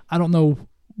it. I don't know.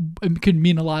 It could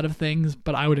mean a lot of things,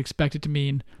 but I would expect it to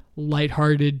mean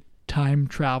lighthearted time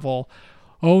travel.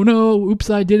 Oh no, oops,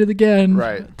 I did it again.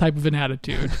 Right. Type of an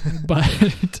attitude.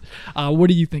 But what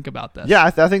do you think about this? Yeah,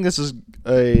 I think this is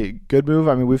a good move.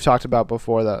 I mean, we've talked about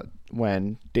before that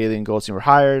when Daly and Goldstein were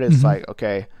hired, it's like,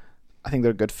 okay, I think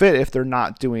they're a good fit if they're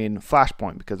not doing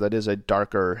Flashpoint, because that is a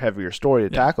darker, heavier story to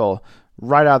tackle.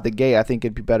 Right out the gate, I think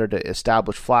it'd be better to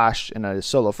establish Flash in a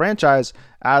solo franchise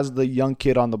as the young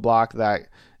kid on the block that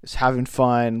is having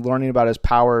fun, learning about his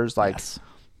powers. Like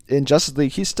in Justice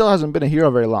League, he still hasn't been a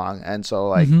hero very long, and so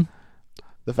like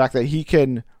the fact that he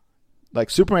can,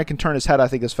 like Superman can turn his head, I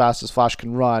think, as fast as Flash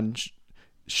can run,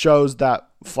 shows that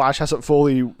Flash hasn't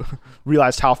fully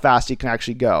realized how fast he can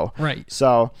actually go. Right.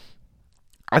 So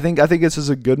I think this is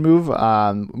a good move.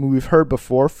 We've heard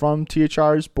before from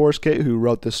THR's Boris Kate, who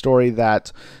wrote the story,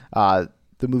 that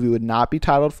the movie would not be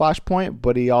titled Flashpoint,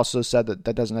 but he also said that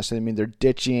that doesn't necessarily mean they're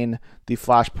ditching the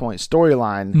Flashpoint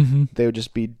storyline. They would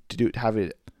just be have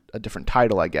a different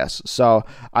title, I guess. So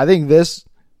I think this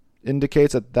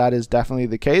indicates that that is definitely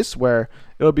the case, where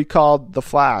it'll be called The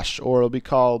Flash, or it'll be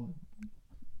called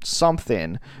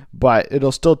something, but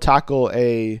it'll still tackle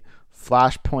a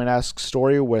Flashpoint-esque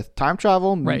story with time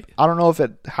travel. Right. I don't know if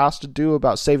it has to do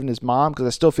about saving his mom, because I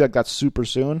still feel like that's super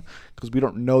soon, because we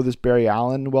don't know this Barry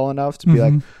Allen well enough to be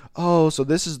like, oh, so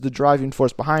this is the driving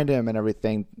force behind him and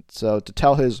everything. So to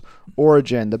tell his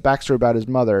origin, the backstory about his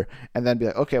mother, and then be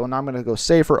like, okay, well, now I'm going to go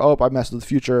save her. Oh, I messed with the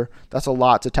future. That's a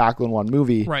lot to tackle in one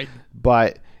movie. Right.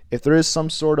 But if there is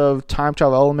some sort of time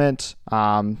travel element,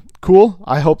 cool.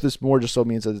 I hope this more just so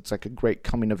means that it's like a great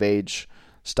coming of age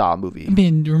style movie. I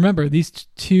mean, remember, these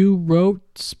two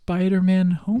wrote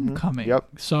Spider-Man Homecoming. Yep.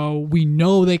 So we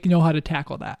know they can know how to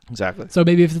tackle that. Exactly. So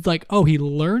maybe if it's like, oh, he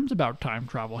learns about time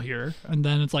travel here, and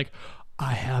then it's like,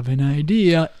 I have an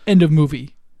idea, end of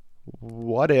movie.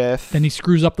 What if... Then he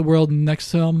screws up the world in the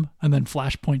next film, and then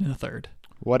Flashpoint in the third.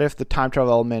 What if the time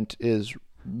travel element is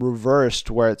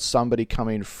reversed, where it's somebody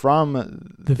coming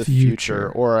from the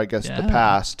future, or I guess the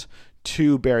past,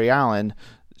 to Barry Allen?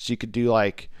 So you could do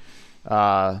like...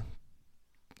 I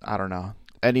don't know,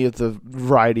 any of the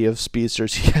variety of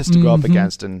speedsters he has to go up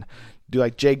against, and do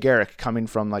like Jay Garrick coming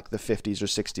from like the 50s or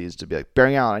 60s to be like,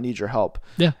 Barry Allen, I need your help.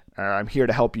 Yeah. Or I'm here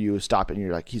to help you stop it. And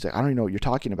you're like, he's like, I don't even know what you're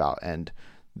talking about. And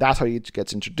that's how he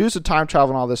gets introduced to time travel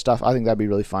and all this stuff. I think that'd be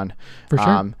really fun. For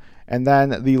sure. And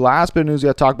then the last bit of news we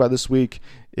got to talk about this week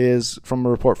is from a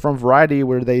report from Variety,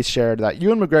 where they shared that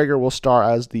Ewan McGregor will star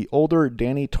as the older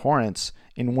Danny Torrance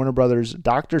in Warner Brothers'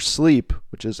 Dr. Sleep,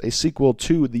 which is a sequel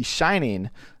to The Shining.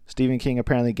 Stephen King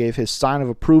apparently gave his sign of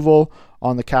approval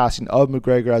on the casting of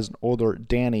McGregor as an older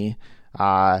Danny.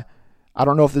 I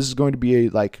don't know if this is going to be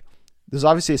this is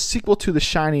obviously a sequel to The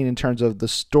Shining in terms of the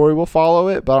story will follow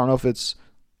it, but I don't know if it's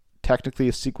technically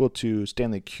a sequel to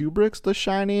Stanley Kubrick's The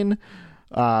Shining,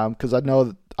 because I know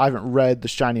that I haven't read The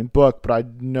Shining book, but I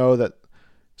know that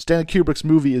Stanley Kubrick's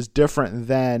movie is different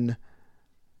than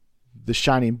The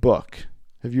Shining book.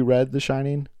 Have you read The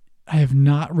Shining? I have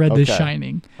not read The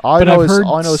Shining. All I know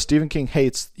is Stephen King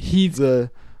hates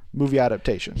the movie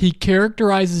adaptation. He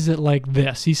characterizes it like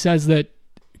this. He says that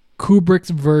Kubrick's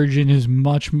version is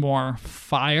much more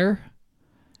fire,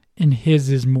 and his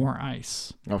is more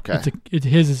ice. Okay.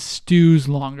 His stews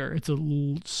longer. It's a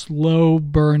slow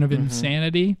burn of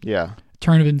insanity. Yeah.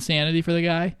 Turn of insanity for the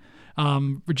guy.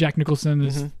 Jack Nicholson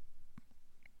is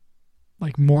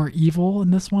like more evil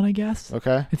in this one, I guess.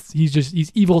 Okay.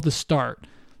 He's evil at the start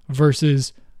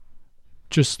versus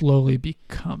just slowly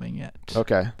becoming it.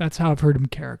 Okay. That's how I've heard him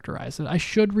characterize it. I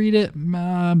should read it.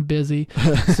 I'm busy.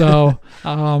 So,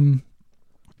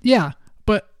 yeah,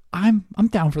 but I'm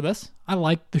down for this. I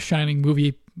like the Shining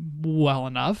movie well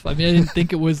enough. I mean, I didn't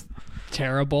think it was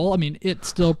terrible. I mean,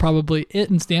 it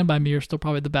and Stand By Me are still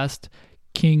probably the best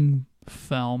King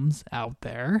films out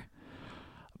there.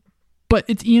 But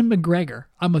it's Ian McGregor.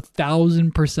 I'm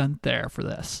 1,000% there for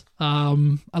this. I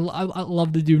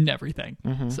love the dude and everything,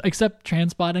 except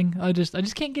Trainspotting. I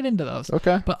just can't get into those.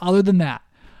 Okay. But other than that,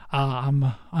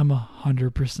 I'm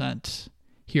 100%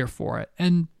 here for it.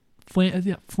 And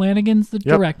Flanagan's the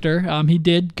director. He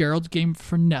did Gerald's Game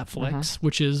for Netflix,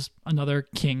 which is another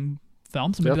King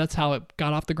film. So maybe that's how it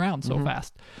got off the ground so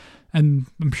fast. And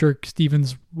I'm sure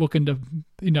Steven's looking to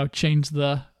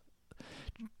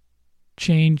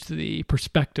change the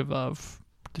perspective of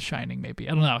The Shining. Maybe,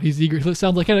 I don't know. He's eager. It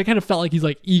sounds like it kind of felt like he's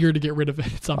like eager to get rid of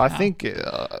it somehow. I think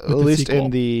at least in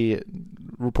the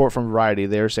report from Variety,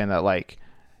 they were saying that like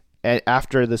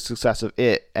after the success of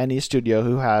it, any studio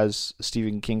who has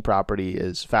Stephen King property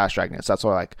is fast tracking it. So that's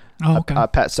why a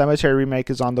Pet Sematary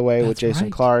remake is on the way with Jason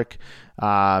Clarke.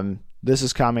 This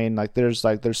is coming. There's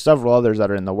several others that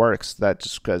are in the works, that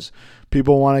just because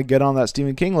people want to get on that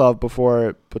Stephen King love before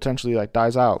it potentially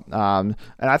dies out. And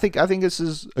I think this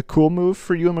is a cool move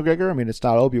for Ewan McGregor. I mean, it's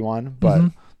not Obi-Wan,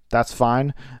 but that's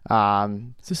fine.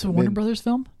 Is this a Warner Brothers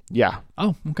film? Yeah.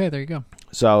 Oh, okay. There you go.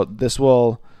 So this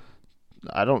will,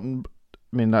 I don't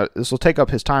this will take up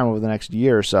his time over the next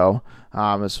year or so,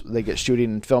 as they get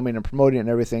shooting and filming and promoting and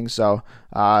everything. So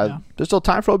there's still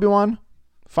time for Obi-Wan.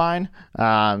 Fine.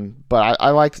 But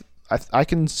I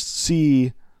can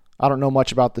see. I don't know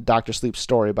much about the Dr. Sleep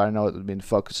story, but I know it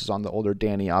focuses on the older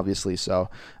Danny, obviously. So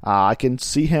I can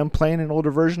see him playing an older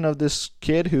version of this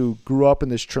kid who grew up in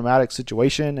this traumatic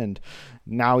situation, and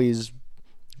now he's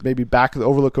maybe back at the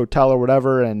Overlook Hotel or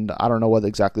whatever. And I don't know what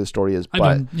exactly the story is, but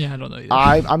I don't know either.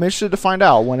 I'm interested to find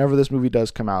out whenever this movie does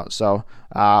come out. So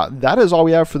that is all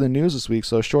we have for the news this week.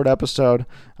 So a short episode.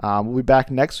 We'll be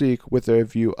back next week with a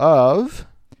review of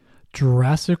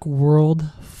Jurassic World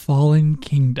Fallen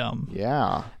Kingdom.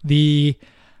 Yeah. The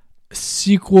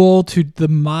sequel to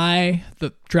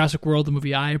the Jurassic World, the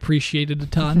movie I appreciated a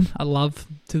ton. I love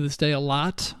to this day a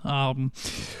lot. I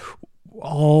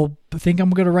think I'm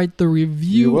going to write the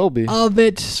review of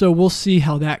it, so we'll see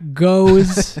how that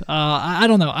goes. I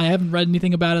don't know. I haven't read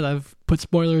anything about it. I've put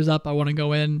spoilers up. I want to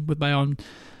go in with my own...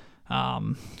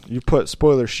 You put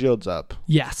spoiler shields up.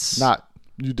 Yes.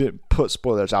 You didn't put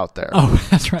spoilers out there. Oh,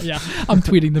 that's right. Yeah, I'm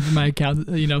tweeting them from my account.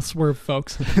 Swerve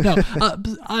folks. No,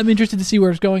 I'm interested to see where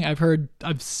it's going.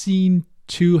 I've seen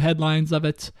 2 headlines of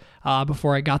it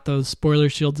before I got those spoiler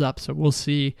shields up. So we'll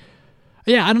see.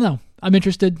 Yeah, I don't know. I'm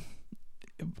interested.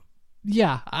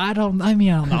 Yeah, I don't know.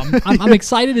 I'm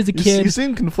excited as a kid. You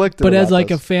seem conflicted. But as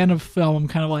a fan of film, I'm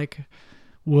kind of like,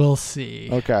 we'll see.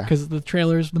 Okay. Because the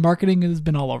trailers, the marketing has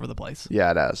been all over the place. Yeah,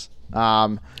 it has.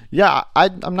 I'm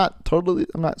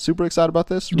not super excited about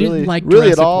this. You really, didn't like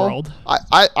really Jurassic at all. World.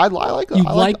 I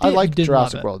like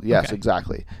Jurassic World. Yes, okay.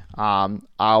 Exactly.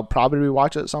 I'll probably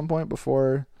rewatch it at some point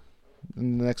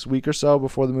in the next week or so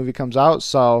before the movie comes out.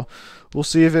 So we'll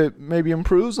see if it maybe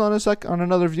improves on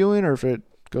another viewing, or if it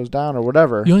goes down or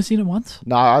whatever. You only seen it once?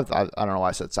 No, I don't know why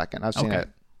I said second. I've seen it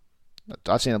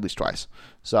at least twice.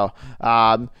 So,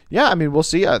 we'll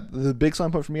see. The big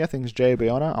selling point for me, I think, is Jay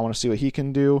Bayona. I want to see what he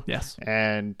can do. Yes.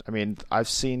 And, I've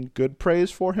seen good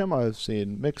praise for him. I've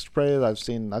seen mixed praise. I've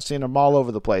seen him all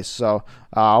over the place. So,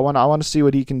 I want to see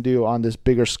what he can do on this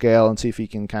bigger scale and see if he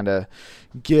can kind of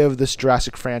give this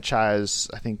Jurassic franchise,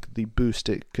 I think, the boost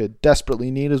it could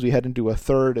desperately need as we head into a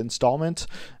 3rd installment.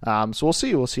 So we'll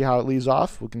see. We'll see how it leaves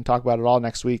off. We can talk about it all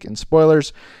next week in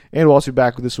spoilers. And we'll also be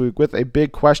back this week with a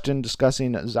big question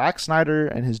discussing Zack Snyder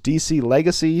and his DC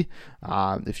legacy.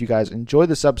 If you guys enjoyed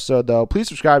this episode, though, please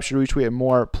subscribe, should retweet it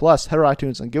more. Plus, head to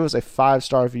iTunes and give us a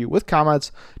 5-star review with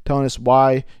comments telling us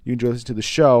why you enjoy listening to the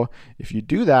show. If you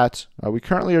do that, we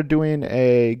currently are doing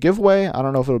a giveaway. I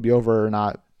don't know if it'll be over or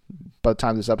not by the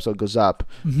time this episode goes up.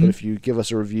 But if you give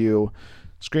us a review,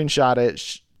 screenshot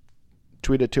it,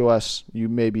 tweet it to us, you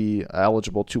may be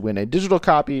eligible to win a digital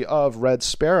copy of Red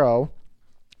Sparrow.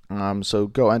 So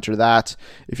go enter that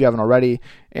if you haven't already.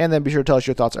 And then be sure to tell us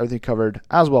your thoughts, everything covered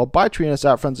as well by tweeting us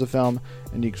at Friends of Film.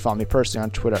 And you can follow me personally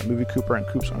on Twitter at MovieCooper and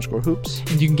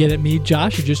Coops_Hoops. And you can get at me,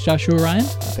 Josh, or just Joshua Ryan.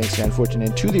 Thanks again for tuning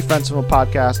in to the Friends of Film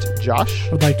podcast. Josh,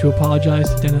 I would like to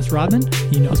apologize to Dennis Rodman.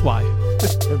 He knows why.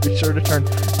 And be sure to turn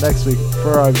next week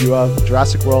for our review of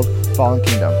Jurassic World Fallen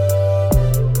Kingdom.